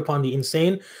prescribed upon the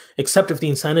insane, except if the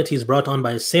insanity is brought on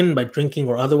by a sin, by drinking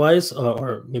or otherwise,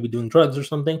 or maybe doing drugs or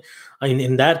something.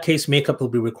 In that case, makeup will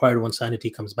be required when sanity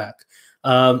comes back.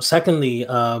 Secondly,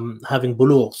 having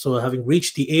bulugh, so having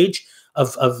reached the age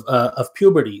of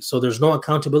puberty, so there's no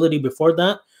accountability before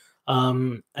that,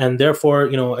 and therefore,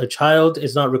 a child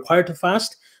is not required to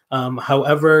fast.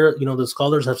 However, the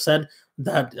scholars have said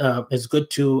that it's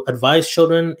good to advise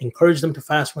children, encourage them to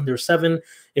fast when they're 7,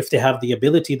 if they have the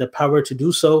ability, the power to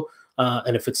do so,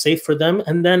 and if it's safe for them.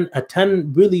 And then at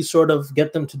 10, really sort of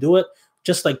get them to do it,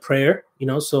 just like prayer.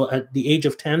 So at the age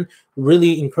of 10,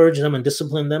 really encourage them and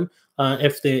discipline them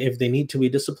if they need to be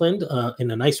disciplined in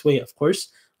a nice way, of course,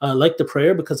 like the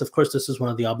prayer, because of course this is one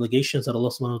of the obligations that Allah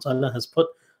subhanahu wa ta'ala has put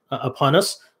upon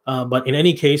us. But in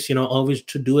any case, always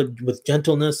to do it with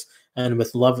gentleness and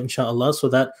with love, inshallah, so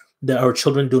that our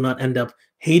children do not end up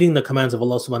hating the commands of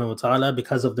Allah subhanahu wa ta'ala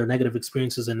because of their negative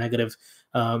experiences and negative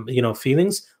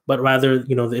feelings, but rather,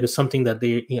 it is something that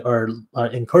they are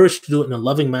encouraged to do in a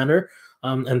loving manner,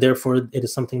 and therefore it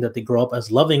is something that they grow up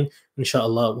as loving,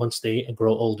 inshallah, once they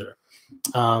grow older.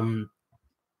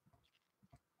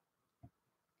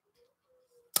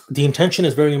 The intention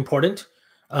is very important.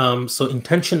 So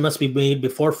intention must be made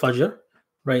before Fajr,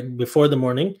 right, before the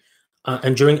morning,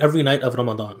 and during every night of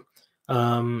Ramadan.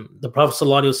 The Prophet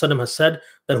ﷺ has said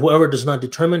that whoever does not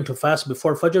determine to fast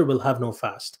before Fajr will have no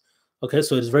fast. Okay,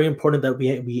 so it's very important that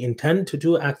we intend to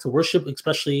do acts of worship,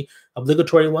 especially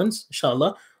obligatory ones,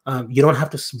 inshallah. You don't have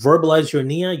to verbalize your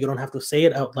niyyah. You don't have to say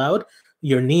it out loud.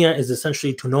 Your niyyah is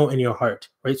essentially to know in your heart,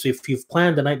 right? So if you've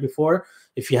planned the night before,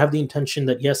 if you have the intention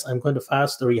that, yes, I'm going to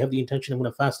fast, or you have the intention I'm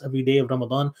going to fast every day of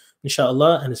Ramadan,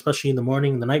 inshallah, and especially in the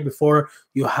morning, the night before,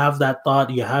 you have that thought,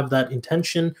 you have that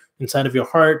intention inside of your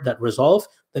heart, that resolve,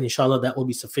 then inshallah that will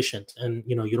be sufficient. And,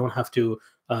 you don't have to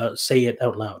say it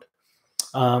out loud.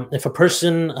 If a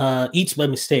person eats by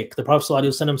mistake, the Prophet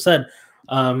ﷺ said,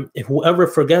 if whoever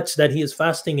forgets that he is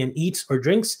fasting and eats or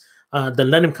drinks, then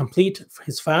let him complete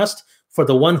his fast, for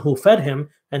the one who fed him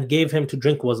and gave him to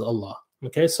drink was Allah.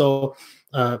 Okay, so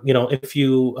if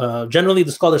you generally,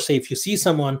 the scholars say, if you see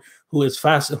someone who is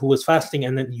fasting,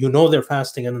 and then they're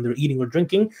fasting and then they're eating or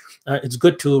drinking, it's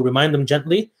good to remind them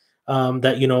gently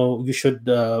that you should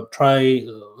try,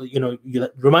 you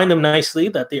remind them nicely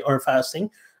that they are fasting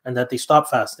and that they stop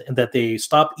fasting and that they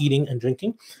stop eating and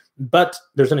drinking. But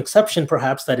there's an exception,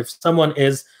 perhaps, that if someone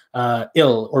is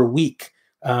ill or weak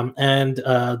and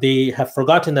they have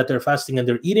forgotten that they're fasting and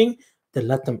they're eating, then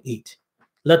let them eat.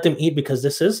 Let them eat, because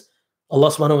this is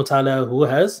Allah subhanahu wa ta'ala who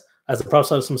has, as the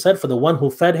Prophet said, for the one who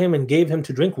fed him and gave him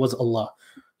to drink was Allah.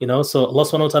 So Allah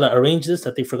subhanahu wa ta'ala arranged this,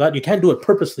 that they forgot. You can't do it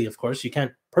purposely, of course. You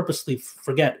can't purposely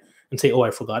forget and say, oh, I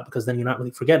forgot, because then you're not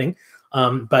really forgetting.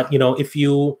 But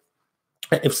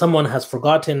if someone has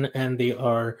forgotten and they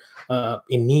are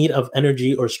in need of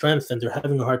energy or strength and they're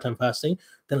having a hard time fasting,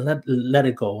 then let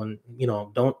it go, and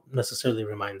don't necessarily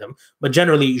remind them. But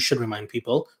generally, you should remind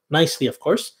people nicely, of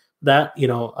course, that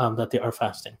that they are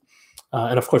fasting,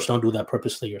 and of course, don't do that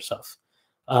purposely yourself.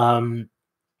 In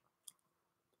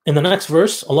the next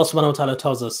verse, Allah subhanahu wa ta'ala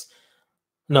tells us,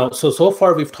 so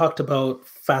far we've talked about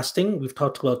fasting, we've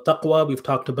talked about taqwa, we've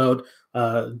talked about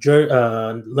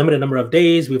limited number of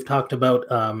days, we've talked about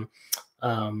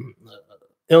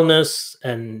illness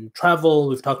and travel,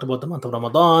 we've talked about the month of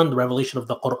Ramadan, the revelation of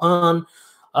the Quran.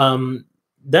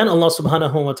 Then Allah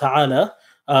subhanahu wa ta'ala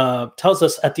tells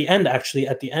us at the end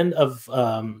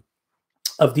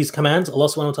of these commands, Allah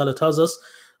subhanahu wa ta'ala tells us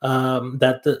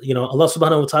that Allah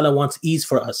subhanahu wa ta'ala wants ease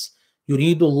for us.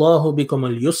 يُرِيدُ اللَّهُ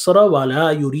بِكُمُ الْيُسْرَ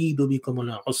وَلَا يُرِيدُ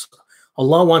بِكُمُ الْعُسْرَ.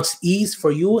 Allah wants ease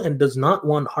for you and does not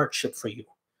want hardship for you.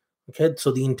 Okay,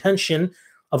 so the intention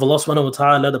of Allah subhanahu wa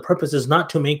ta'ala, the purpose is not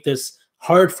to make this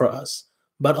hard for us,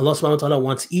 but Allah subhanahu wa ta'ala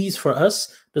wants ease for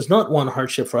us, does not want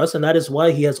hardship for us, and that is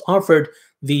why He has offered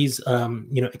these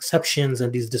exceptions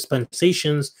and these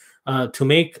dispensations to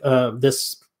make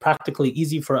this practically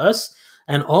easy for us.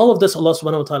 And all of this, Allah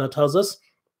subhanahu wa ta'ala tells us,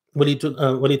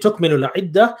 وَلِتُكْمِلُوا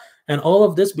الْعِدَّةَ, and all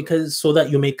of this so that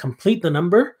you may complete the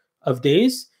number of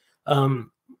days.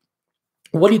 وَلِتُكَبِّرُوا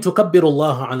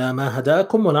اللَّهَ عَلَى مَا هَدَاكُمْ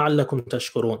وَلَعَلَّكُمْ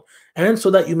تَشْكُرُونَ, and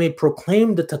so that you may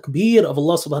proclaim the takbir of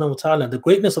Allah subhanahu wa ta'ala, the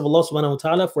greatness of Allah subhanahu wa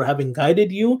ta'ala for having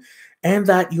guided you, and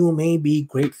that you may be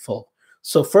grateful.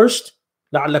 So first,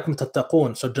 لَعَلَّكُمْ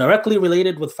تَتَّقُونَ, so directly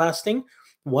related with fasting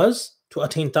was to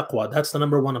attain taqwa. That's the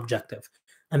number one objective.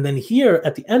 And then here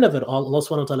at the end of it all, Allah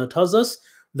subhanahu wa ta'ala tells us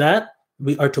that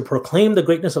we are to proclaim the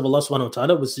greatness of Allah subhanahu wa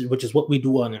ta'ala, which is what we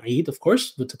do on Eid, of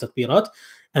course, with the takbirat.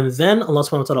 And then Allah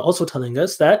subhanahu wa ta'ala also telling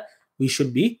us that we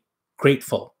should be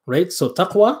grateful, right? So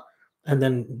taqwa and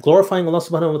then glorifying Allah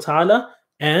subhanahu wa ta'ala,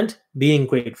 and being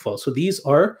grateful. So these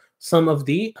are some of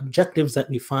the objectives that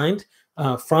we find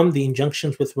from the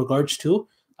injunctions with regards to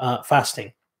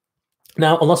fasting.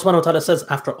 Now, Allah subhanahu wa ta'ala says,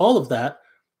 after all of that,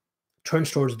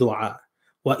 turns towards dua.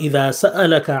 وَإِذَا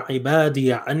سَأَلَكَ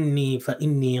عِبَادِي عَنِّي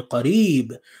فَإِنِّي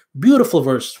قَرِيبٌ. Beautiful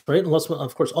verse, right? Allah,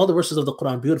 of course, all the verses of the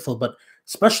Quran beautiful, but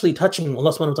especially touching,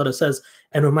 Allah subhanahu wa ta'ala says,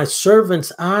 and when my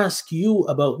servants ask you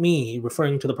about me,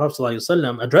 referring to the Prophet sallallahu alaihi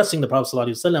wasallam, addressing the Prophet sallallahu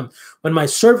alaihi wasallam, when my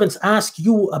servants ask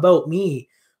you about me,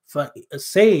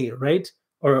 say, right?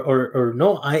 Or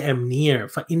no, I am near.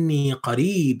 فَإِنِّي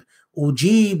قَرِيبٌ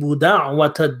أُجِيبُ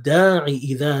دَعْوَةَ الدَّاعِ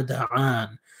إِذَا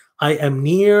دَعَانِ. I am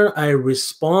near, I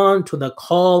respond to the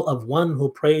call of one who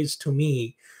prays to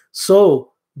me.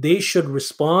 So they should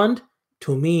respond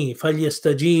to me.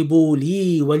 فَلْيَسْتَجِيبُوا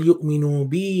لِي وَلْيُؤْمِنُوا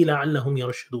بِي لَعَلَّهُمْ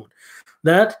يَرْشُدُونَ.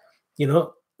 That,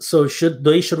 so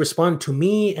they should respond to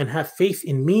me and have faith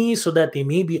in me so that they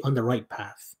may be on the right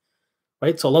path.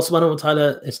 Right? So Allah subhanahu wa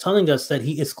ta'ala is telling us that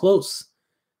He is close.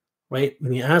 Right?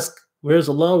 When we ask, where is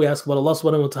Allah? We ask about Allah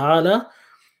subhanahu wa ta'ala.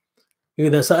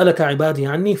 إِذَا سَأَلَكَ عِبَادِي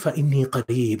عَنِّي فَإِنِّي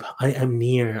قَرِيبٌ. I am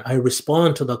near. I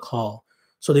respond to the call.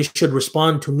 So they should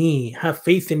respond to me, have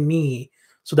faith in me,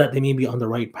 so that they may be on the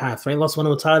right path. Right? Allah subhanahu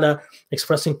wa ta'ala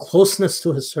expressing closeness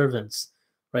to His servants,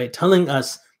 right? Telling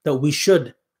us that we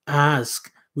should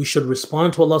ask, we should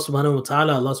respond to Allah subhanahu wa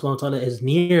ta'ala. Allah subhanahu wa ta'ala is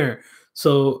near.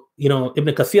 So,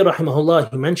 Ibn Kathir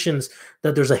rahimahullah, he mentions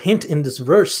that there's a hint in this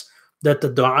verse that the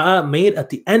dua made at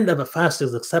the end of a fast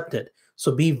is accepted.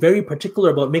 So be very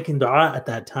particular about making dua at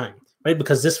that time, right?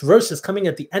 Because this verse is coming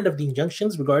at the end of the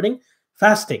injunctions regarding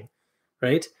fasting,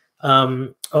 right?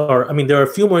 There are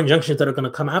a few more injunctions that are going to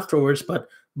come afterwards, but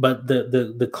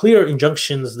the clear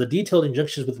injunctions, the detailed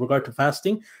injunctions with regard to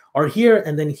fasting are here.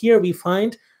 And then here we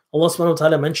find Allah subhanahu wa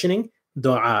ta'ala mentioning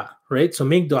dua, right? So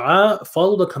make dua,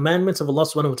 follow the commandments of Allah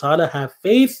subhanahu wa ta'ala, have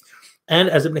faith. And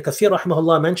as Ibn Kathir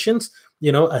rahimahullah mentions,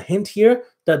 a hint here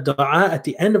that dua at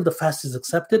the end of the fast is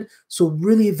accepted. So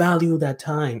really value that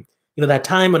time. That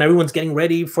time when everyone's getting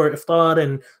ready for iftar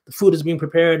and the food is being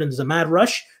prepared and there's a mad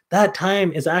rush, that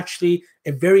time is actually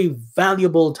a very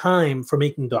valuable time for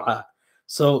making dua.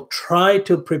 So try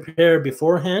to prepare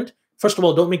beforehand. First of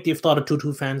all, don't make the iftar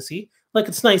too fancy. Like,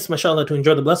 it's nice, mashallah, to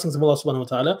enjoy the blessings of Allah subhanahu wa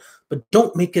ta'ala, but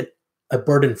don't make it a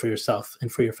burden for yourself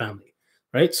and for your family,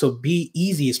 right? So be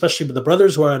easy, especially with the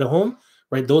brothers who are at home,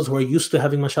 right? Those who are used to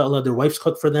having, mashallah, their wives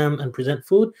cook for them and present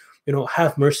food,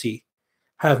 have mercy.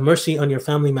 Have mercy on your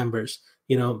family members.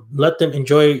 Let them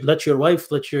enjoy, let your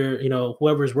wife, let your,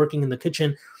 whoever is working in the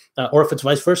kitchen, or if it's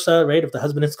vice versa, right? If the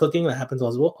husband is cooking, that happens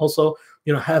as well. Also,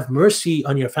 have mercy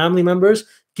on your family members.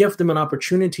 Give them an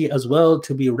opportunity as well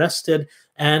to be rested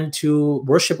and to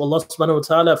worship Allah subhanahu wa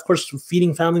ta'ala. Of course,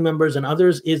 feeding family members and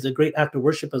others is a great act of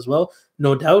worship as well,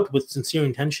 no doubt, with sincere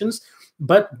intentions.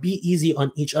 But be easy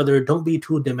on each other. Don't be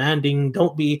too demanding.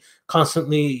 Don't be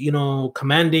constantly,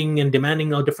 commanding and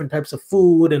demanding all different types of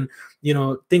food and,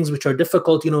 things which are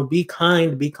difficult. Be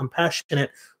kind, be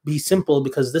compassionate, be simple,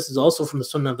 because this is also from the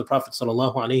sunnah of the Prophet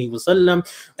sallallahu alaihi wasallam.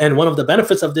 And one of the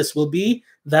benefits of this will be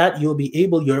that you'll be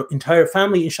able, your entire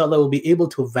family, inshallah, will be able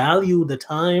to value the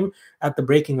time at the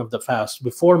breaking of the fast.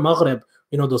 Before Maghrib,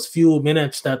 those few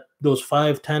minutes, those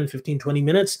 5, 10, 15, 20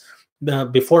 minutes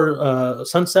before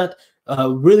sunset,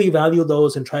 really value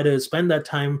those and try to spend that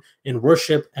time in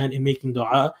worship and in making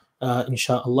dua,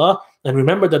 inshallah. And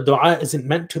remember that dua isn't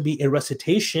meant to be a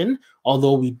recitation,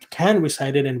 although we can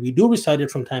recite it and we do recite it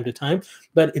from time to time,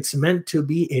 but it's meant to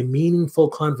be a meaningful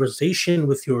conversation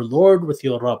with your Lord, with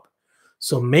your Rabb.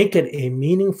 So make it a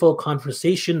meaningful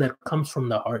conversation that comes from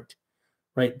the heart,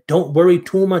 right? Don't worry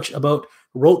too much about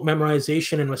rote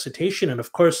memorization and recitation. And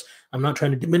of course, I'm not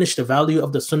trying to diminish the value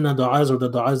of the sunnah du'as or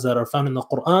the du'as that are found in the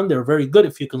Quran. They're very good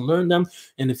if you can learn them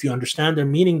and if you understand their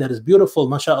meaning. That is beautiful.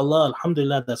 MashaAllah,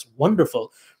 alhamdulillah, that's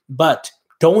wonderful. But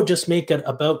don't just make it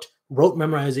about rote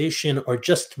memorization or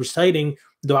just reciting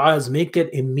du'as. Make it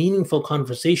a meaningful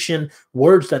conversation,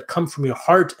 words that come from your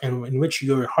heart and in which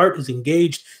your heart is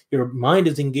engaged, your mind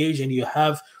is engaged, and you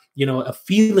have, a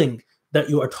feeling that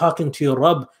you are talking to your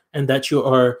Rabb and that you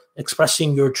are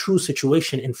expressing your true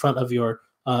situation in front of your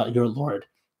Lord.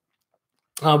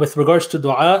 With regards to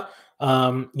dua,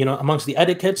 amongst the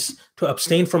etiquettes, to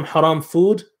abstain from haram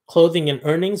food, clothing, and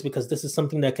earnings, because this is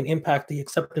something that can impact the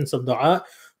acceptance of dua.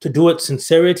 To do it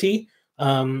sincerity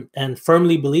and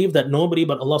firmly believe that nobody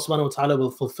but Allah subhanahu wa ta'ala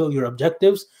will fulfill your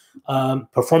objectives.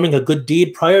 Performing a good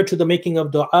deed prior to the making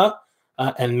of dua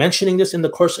and mentioning this in the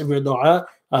course of your dua.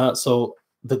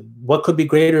 What could be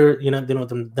greater,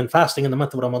 than fasting in the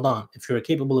month of Ramadan? If you're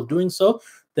capable of doing so,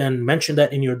 then mention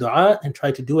that in your dua and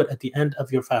try to do it at the end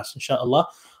of your fast, inshallah.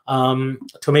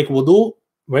 to make wudu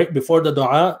right before the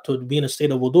dua, to be in a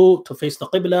state of wudu, to face the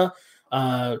qibla,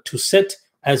 to sit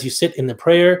as you sit in the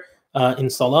prayer, in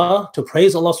salah, to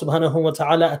praise Allah subhanahu wa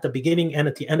ta'ala at the beginning and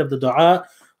at the end of the dua,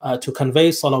 to convey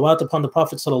salawat upon the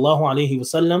Prophet sallallahu alaihi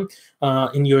wasallam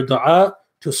in your dua,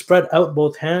 to spread out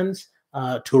both hands,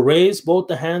 to raise both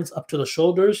the hands up to the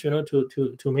shoulders,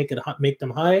 to make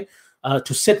them high,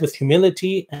 to sit with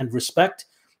humility and respect,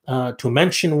 to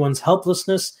mention one's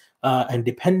helplessness and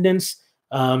dependence,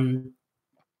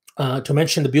 to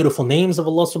mention the beautiful names of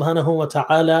Allah subhanahu wa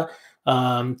ta'ala,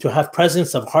 to have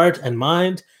presence of heart and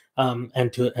mind,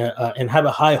 and have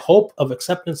a high hope of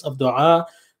acceptance of dua,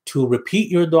 to repeat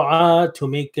your dua, to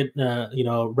make it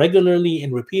regularly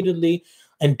and repeatedly,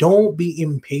 and don't be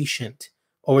impatient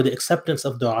over the acceptance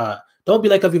of dua. Don't be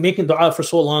like, I've been making dua for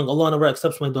so long, Allah never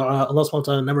accepts my dua, Allah subhanahu wa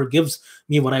ta'ala never gives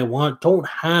me what I want. Don't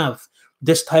have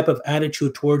this type of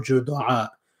attitude towards your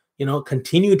dua.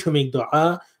 Continue to make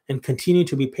dua and continue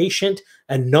to be patient,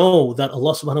 and know that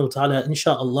Allah subhanahu wa ta'ala,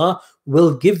 inshaAllah,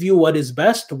 will give you what is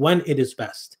best when it is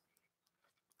best.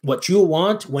 What you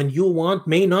want when you want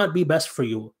may not be best for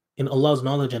you in Allah's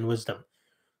knowledge and wisdom.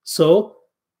 So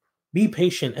be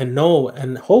patient and know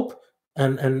and hope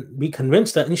and be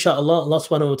convinced that inshallah Allah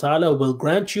subhanahu wa ta'ala will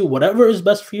grant you whatever is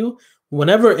best for you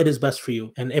whenever it is best for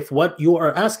you. And if what you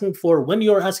are asking for, when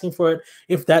you are asking for it,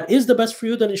 if that is the best for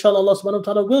you, then inshallah Allah subhanahu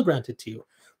wa ta'ala will grant it to you.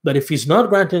 But if He's not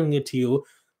granting it to you,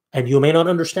 and you may not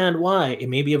understand why, it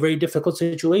may be a very difficult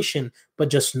situation, but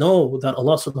just know that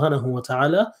Allah subhanahu wa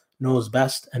ta'ala knows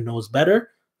best and knows better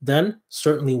than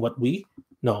certainly what we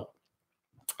know.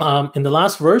 In the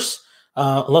last verse,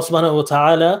 Allah subhanahu wa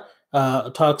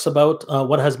ta'ala talks about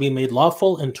what has been made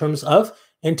lawful in terms of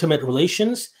intimate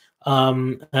relations.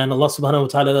 And Allah subhanahu wa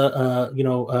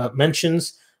ta'ala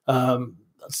mentions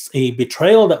a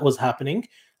betrayal that was happening.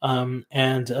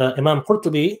 And Imam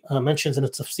Qurtubi mentions in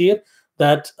its tafsir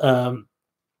that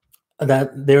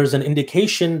there's an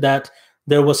indication that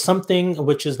there was something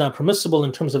which is not permissible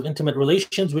in terms of intimate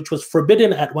relations, which was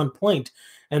forbidden at one point.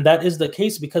 And that is the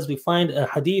case because we find a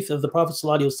hadith of the Prophet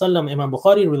ﷺ, Imam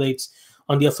Bukhari relates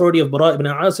on the authority of Bara ibn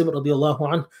Azib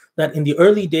radiallahu anh, that in the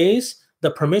early days, the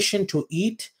permission to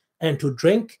eat and to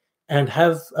drink and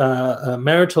have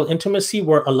marital intimacy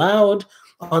were allowed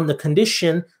on the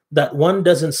condition that one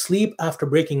doesn't sleep after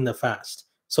breaking the fast.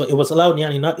 So it was allowed,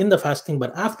 not in the fasting,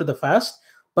 but after the fast,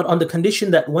 but on the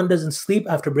condition that one doesn't sleep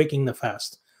after breaking the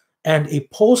fast. And a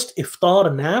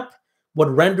post-iftar nap would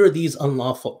render these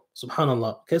unlawful.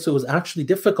 Subhanallah. Okay, so it was actually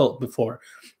difficult before,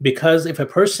 because if a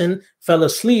person fell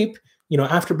asleep,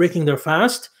 after breaking their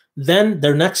fast, then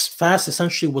their next fast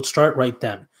essentially would start right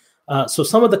then. So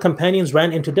some of the companions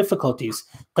ran into difficulties.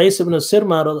 Qais ibn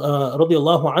Sirma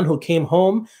radiallahu anhu came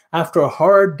home after a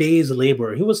hard day's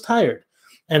labor. He was tired,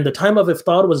 and the time of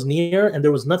iftar was near, and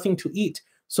there was nothing to eat.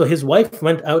 So his wife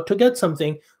went out to get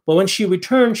something, but when she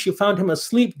returned, she found him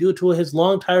asleep due to his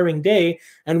long, tiring day.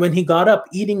 And when he got up,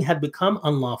 eating had become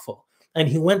unlawful. And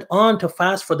he went on to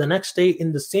fast for the next day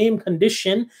in the same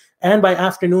condition, and by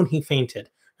afternoon he fainted.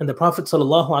 And the Prophet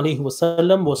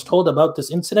ﷺ was told about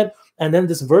this incident, and then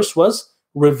this verse was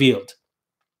revealed.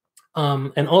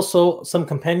 And also, some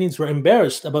companions were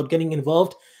embarrassed about getting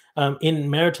involved in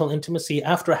marital intimacy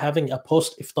after having a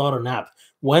post-iftar nap,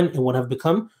 when it would have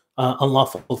become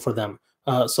unlawful for them.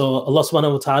 So Allah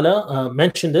subhanahu wa ta'ala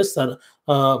mentioned this, that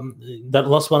Allah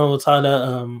subhanahu wa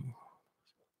ta'ala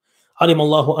علم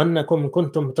الله أنكم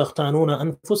كنتم تختانون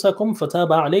أنفسكم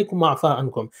فتاب عليكم وعفى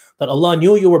عنكم, that Allah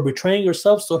knew you were betraying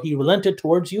yourself, so He relented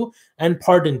towards you and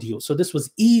pardoned you. So this was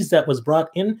ease that was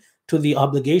brought in to the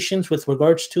obligations with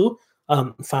regards to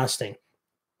fasting.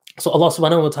 So Allah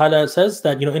subhanahu wa ta'ala says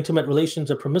that intimate relations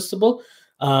are permissible,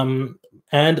 and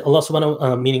Allah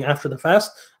subhanahu meaning after the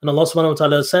fast, and Allah subhanahu wa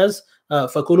ta'ala says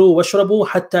فَكُلُوا وَاشْرَبُوا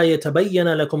حَتَّى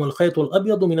يَتَبَيَّنَ لَكُمُ الْخَيْطُ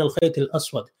الْأَبْيَضُ مِنَ الْخَيْطِ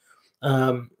الْأَسْوَدِ,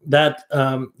 that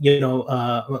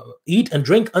eat and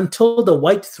drink until the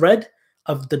white thread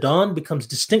of the dawn becomes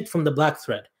distinct from the black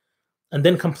thread, and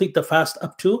then complete the fast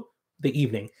up to the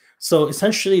evening. So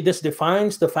essentially this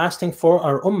defines the fasting for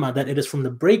our ummah, that it is from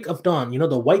the break of dawn.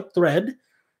 The white thread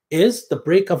is the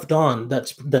break of dawn,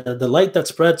 that's the light that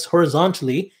spreads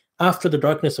horizontally after the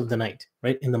darkness of the night,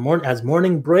 right? In the morning, as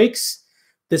morning breaks,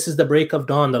 this is the break of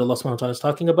dawn that Allah subhanahu wa ta'ala is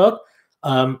talking about,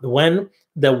 when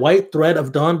the white thread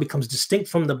of dawn becomes distinct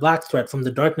from the black thread, from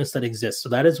the darkness that exists. So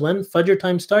that is when Fajr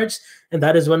time starts, and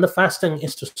that is when the fasting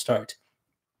is to start.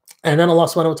 And then Allah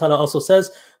subhanahu wa ta'ala also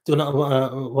says, do not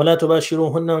وَلَا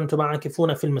تُبَاشِرُوهُنَّ وَأَنْتُمْ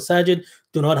عَاكِفُونَ فِي الْمَسَاجِدِ,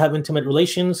 do not have intimate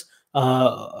relations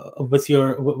with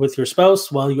your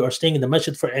spouse while you are staying in the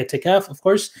masjid for i'tikaf. Of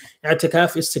course,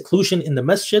 i'tikaf is seclusion in the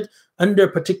masjid under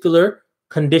particular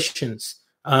conditions.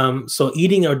 So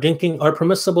eating or drinking are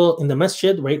permissible in the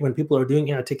masjid, right, when people are doing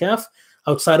i'tikaf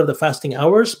outside of the fasting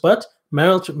hours, but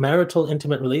marital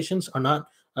intimate relations are not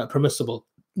permissible.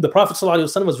 The Prophet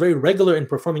ﷺ was very regular in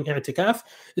performing i'tikaf,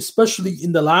 especially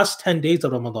in the last 10 days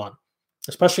of Ramadan.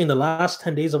 Especially in the last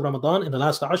 10 days of Ramadan, in the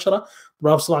last Ashara, the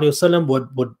Prophet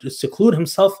ﷺ would seclude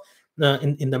himself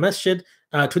in the masjid,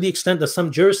 to the extent that some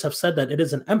jurists have said that it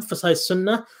is an emphasized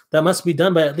sunnah that must be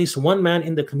done by at least one man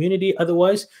in the community.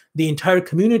 Otherwise, the entire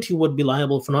community would be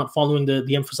liable for not following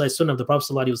the emphasized sunnah of the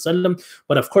Prophet ﷺ.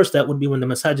 But of course, that would be when the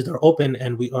masajid are open,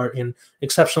 and we are in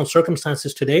exceptional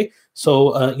circumstances today.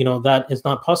 So, that is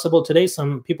not possible today.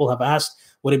 Some people have asked,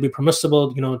 would it be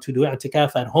permissible, to do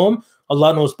i'tikaf at home?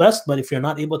 Allah knows best. But if you're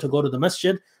not able to go to the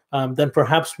masjid, then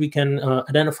perhaps we can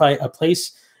identify a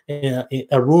place,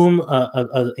 a room,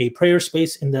 a prayer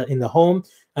space in the home,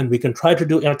 and we can try to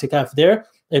do i'tikaf there.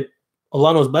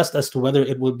 Allah knows best as to whether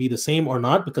it will be the same or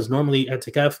not, because normally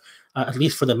i'tikaf, at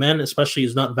least for the men especially,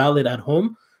 is not valid at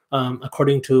home,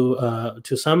 according to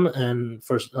some, and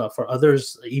for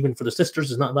others, even for the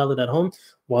sisters, is not valid at home,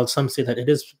 while some say that it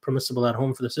is permissible at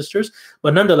home for the sisters.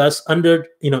 But nonetheless, under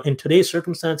in today's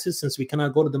circumstances, since we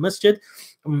cannot go to the masjid,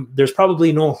 there's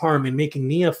probably no harm in making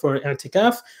niyyah for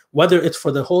i'tikaf, whether it's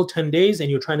for the whole 10 days and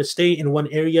you're trying to stay in one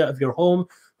area of your home,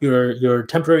 your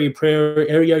temporary prayer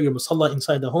area, your musalla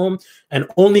inside the home, and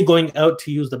only going out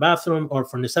to use the bathroom or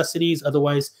for necessities.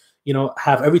 Otherwise,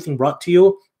 have everything brought to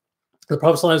you. The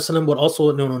Prophet ﷺ would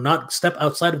also not step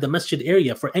outside of the masjid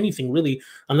area for anything really,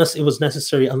 unless it was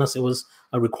necessary, unless it was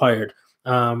required.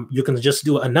 You can just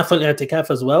do a nafil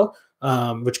i'tikaf as well,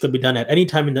 which could be done at any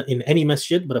time in any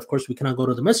masjid, but of course we cannot go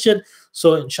to the masjid.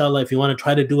 So inshallah, if you want to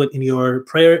try to do it in your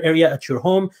prayer area at your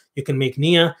home, you can make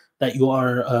niyyah that you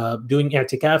are doing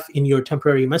i'tikaf in your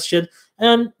temporary masjid,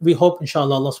 and we hope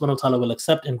inshallah Allah subhanahu wa ta'ala will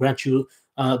accept and grant you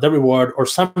the reward, or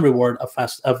some reward of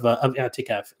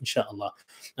i'tikaf, inshallah.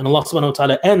 And Allah subhanahu wa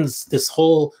ta'ala ends this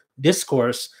whole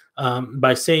discourse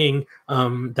by saying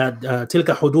that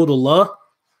tilka hududullah,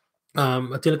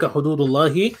 tilka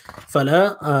hududullahi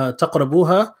fala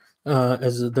taqrabuha,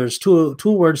 as there's two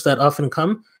words that often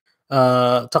come,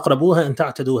 taqrabuha and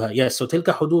ta'taduha. Yes, so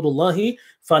tilka hududullahi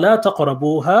fala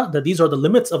taqrabuha, that these are the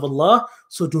limits of Allah,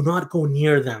 so do not go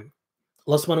near them.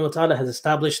 Allah subhanahu wa ta'ala has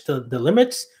established the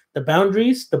limits, the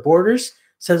boundaries, the borders,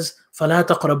 says fala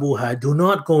taqrabuha, do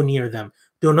not go near them.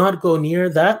 Do not go near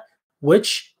that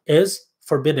which is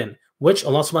forbidden, which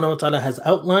Allah subhanahu wa ta'ala has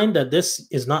outlined that this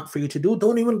is not for you to do.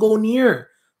 Don't even go near.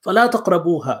 فَلَا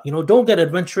تَقْرَبُوهَا. Don't get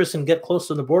adventurous and get close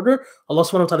to the border. Allah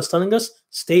subhanahu wa ta'ala is telling us,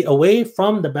 stay away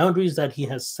from the boundaries that He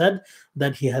has said,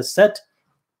 that He has set.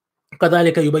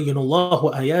 كَذَلِكَ يُبَيِّنُ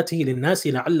اللَّهُ آيَاتِهِ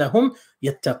لِلنَّاسِ لَعَلَّهُمْ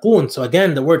يَتَّقُونَ. So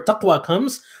again, the word taqwa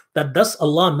comes, that thus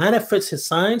Allah manifests His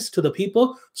signs to the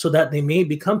people so that they may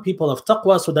become people of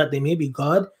taqwa, so that they may be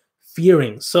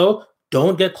God-fearing. So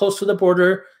don't get close to the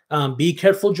border. Be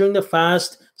careful during the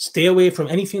fast. Stay away from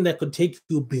anything that could take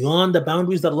you beyond the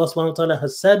boundaries that Allah subhanahu wa ta'ala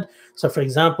has said. So for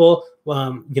example,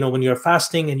 when you're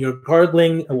fasting and you're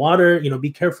gargling water,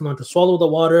 be careful not to swallow the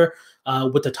water.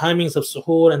 With the timings of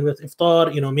suhoor and with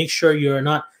iftar, make sure you're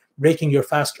not breaking your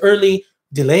fast early.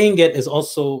 Delaying it is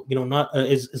also,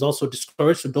 is also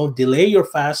discouraged. So don't delay your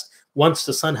fast once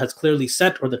the sun has clearly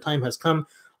set or the time has come.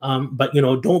 But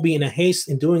don't be in a haste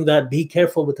in doing that. Be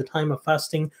careful with the time of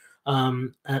fasting.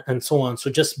 And so on. So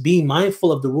just be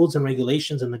mindful of the rules and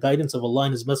regulations and the guidance of Allah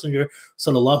and His Messenger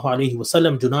sallallahu alaihi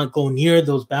wasallam. Do not go near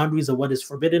those boundaries of what is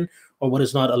forbidden or what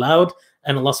is not allowed.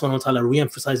 And Allah subhanahu wa ta'ala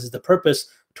re-emphasizes the purpose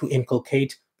to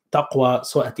inculcate taqwa.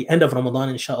 So at the end of Ramadan,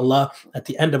 inshallah, at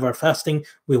the end of our fasting,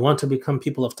 we want to become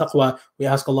people of taqwa. We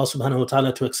ask Allah subhanahu wa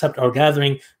ta'ala to accept our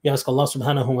gathering. We ask Allah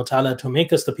subhanahu wa ta'ala to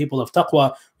make us the people of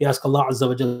taqwa. We ask Allah azza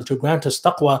wa jalla to grant us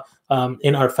taqwa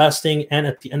in our fasting and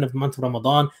at the end of the month of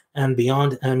Ramadan and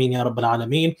beyond. Ameen ya Rabbil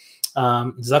Alameen.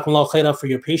 Jazakumullah khairah for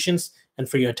your patience and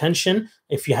for your attention.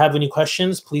 If you have any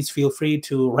questions, please feel free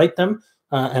to write them,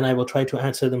 and I will try to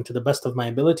answer them to the best of my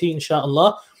ability,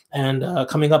 inshallah. And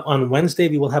coming up on Wednesday,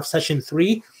 we will have session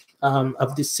 3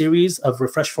 of this series of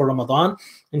Refresh for Ramadan,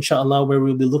 inshallah, where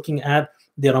we'll be looking at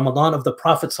the Ramadan of the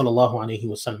Prophet sallallahu alaihi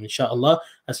wasallam, inshallah,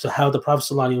 as to how the Prophet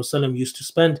sallallahu alaihi wasallam used to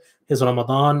spend his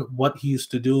Ramadan, what he used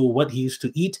to do, what he used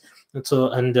to eat, and so,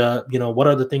 and what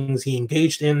are the things he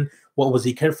engaged in, what was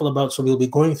he careful about. So we'll be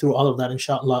going through all of that,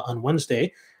 inshallah, on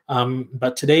Wednesday.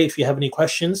 But today, if you have any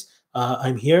questions,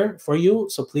 I'm here for you.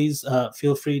 So please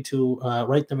feel free to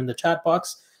write them in the chat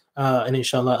box. And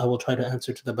inshallah, I will try to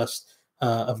answer to the best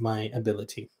of my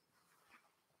ability.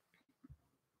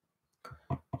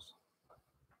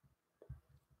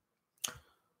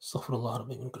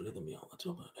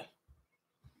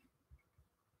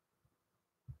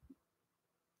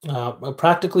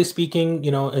 Practically speaking,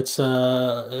 it's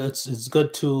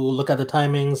good to look at the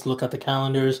timings, look at the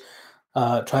calendars,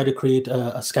 try to create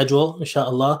a schedule,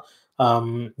 inshallah.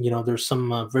 There's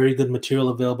some very good material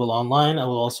available online. I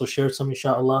will also share some,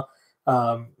 inshallah,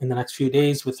 in the next few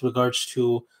days with regards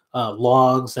to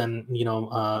logs and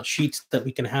sheets that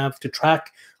we can have to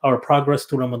track our progress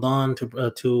to Ramadan,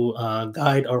 to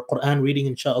guide our Quran reading,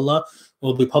 inshallah.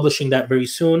 We'll be publishing that very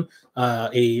soon.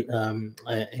 A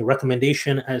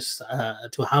recommendation as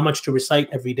to how much to recite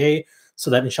every day, so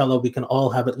that inshallah we can all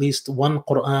have at least one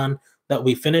Quran that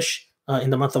we finish in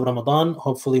the month of Ramadan.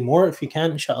 Hopefully more if we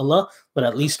can, inshallah, but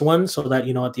at least one, so that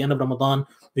at the end of Ramadan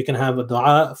we can have a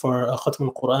dua for Khatm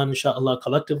al-Quran, inshallah,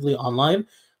 collectively online.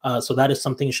 So that is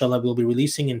something, inshallah, we'll be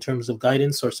releasing in terms of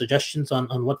guidance or suggestions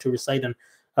on what to recite and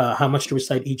how much to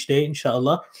recite each day,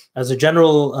 inshallah. As a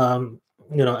general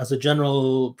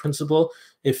principle,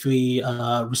 if we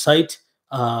recite,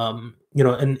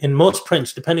 in most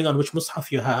prints, depending on which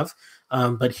mushaf you have,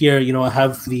 but here, I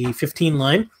have the 15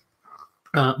 line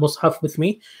mushaf with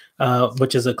me,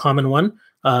 which is a common one,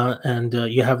 and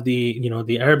you have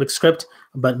the Arabic script,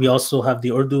 but we also have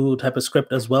the Urdu type of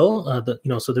script as well.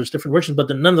 So there's different versions, but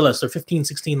nonetheless, there are 15,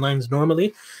 16 lines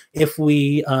normally. If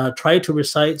we try to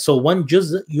recite, so one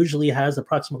juz usually has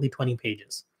approximately 20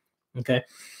 pages. Okay,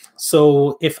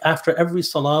 so if after every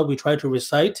salah we try to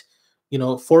recite,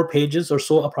 4 pages or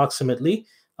so approximately,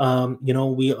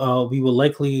 we will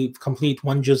likely complete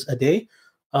one juz a day,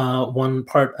 one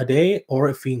part a day, or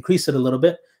if we increase it a little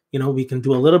bit, we can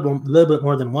do a little bit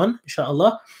more than one,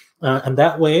 inshallah, and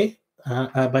that way,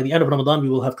 by the end of Ramadan, we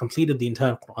will have completed the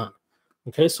entire Quran.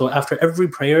 Okay, so after every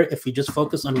prayer, if we just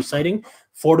focus on reciting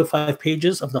 4 to 5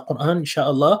 pages of the Quran,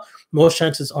 inshallah, most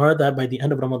chances are that by the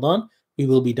end of Ramadan, we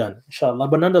will be done, inshallah.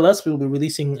 But nonetheless, we will be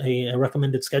releasing a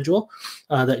recommended schedule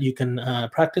that you can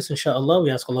practice, inshallah. We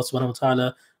ask Allah subhanahu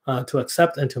wa ta'ala to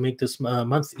accept and to make this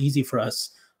month easy for us.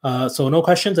 So no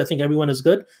questions. I think everyone is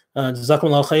good.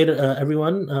 Jazakumullah khair,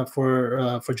 everyone,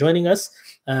 for joining us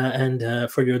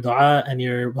and for your dua and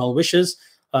your well wishes.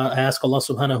 I ask Allah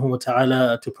subhanahu wa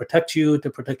ta'ala to protect you, to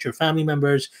protect your family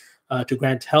members, to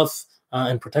grant health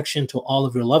and protection to all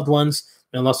of your loved ones.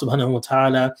 May Allah subhanahu wa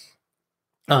ta'ala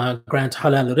grant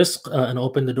halal rizq and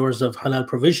open the doors of halal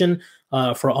provision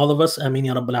for all of us. Ameen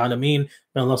ya Rabbil Alameen.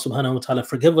 May Allah subhanahu wa ta'ala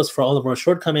forgive us for all of our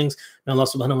shortcomings. May Allah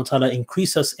subhanahu wa ta'ala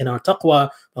increase us in our taqwa.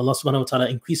 May Allah subhanahu wa ta'ala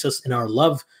increase us in our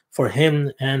love for Him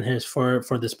and for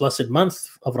this blessed month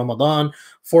of Ramadan,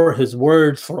 for His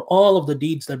words, for all of the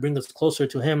deeds that bring us closer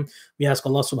to Him. We ask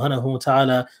Allah subhanahu wa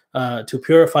ta'ala to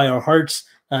purify our hearts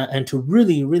and to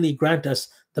really, really grant us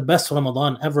the best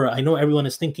Ramadan ever. I know everyone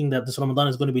is thinking that this Ramadan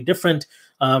is going to be different.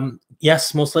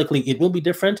 Yes, most likely it will be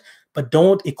different, but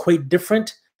don't equate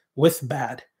different with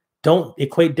bad. Don't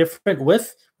equate different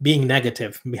with being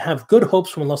negative. We have good hopes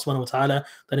from Allah subhanahu wa ta'ala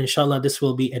that inshallah this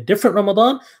will be a different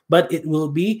Ramadan, but it will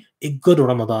be a good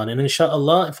Ramadan. And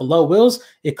inshallah, if Allah wills,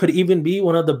 it could even be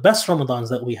one of the best Ramadans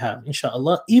that we have,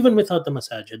 inshallah, even without the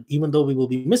masajid, even though we will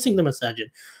be missing the masajid.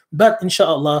 But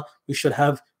inshallah, we should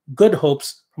have good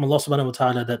hopes from Allah subhanahu wa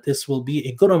ta'ala that this will be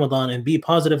a good Ramadan, and be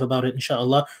positive about it,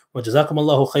 inshallah. Wa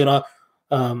jazakumullahu khaira.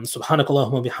 سبحانك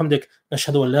اللهم وبحمدك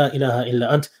نشهد أن لا إله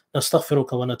إلا أنت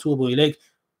نستغفرك ونتوب إليك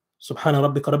سبحان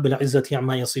ربك رب العزة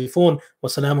عما يصفون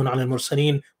وسلام على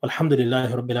المرسلين والحمد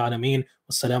لله رب العالمين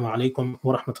والسلام عليكم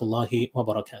ورحمة الله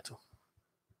وبركاته.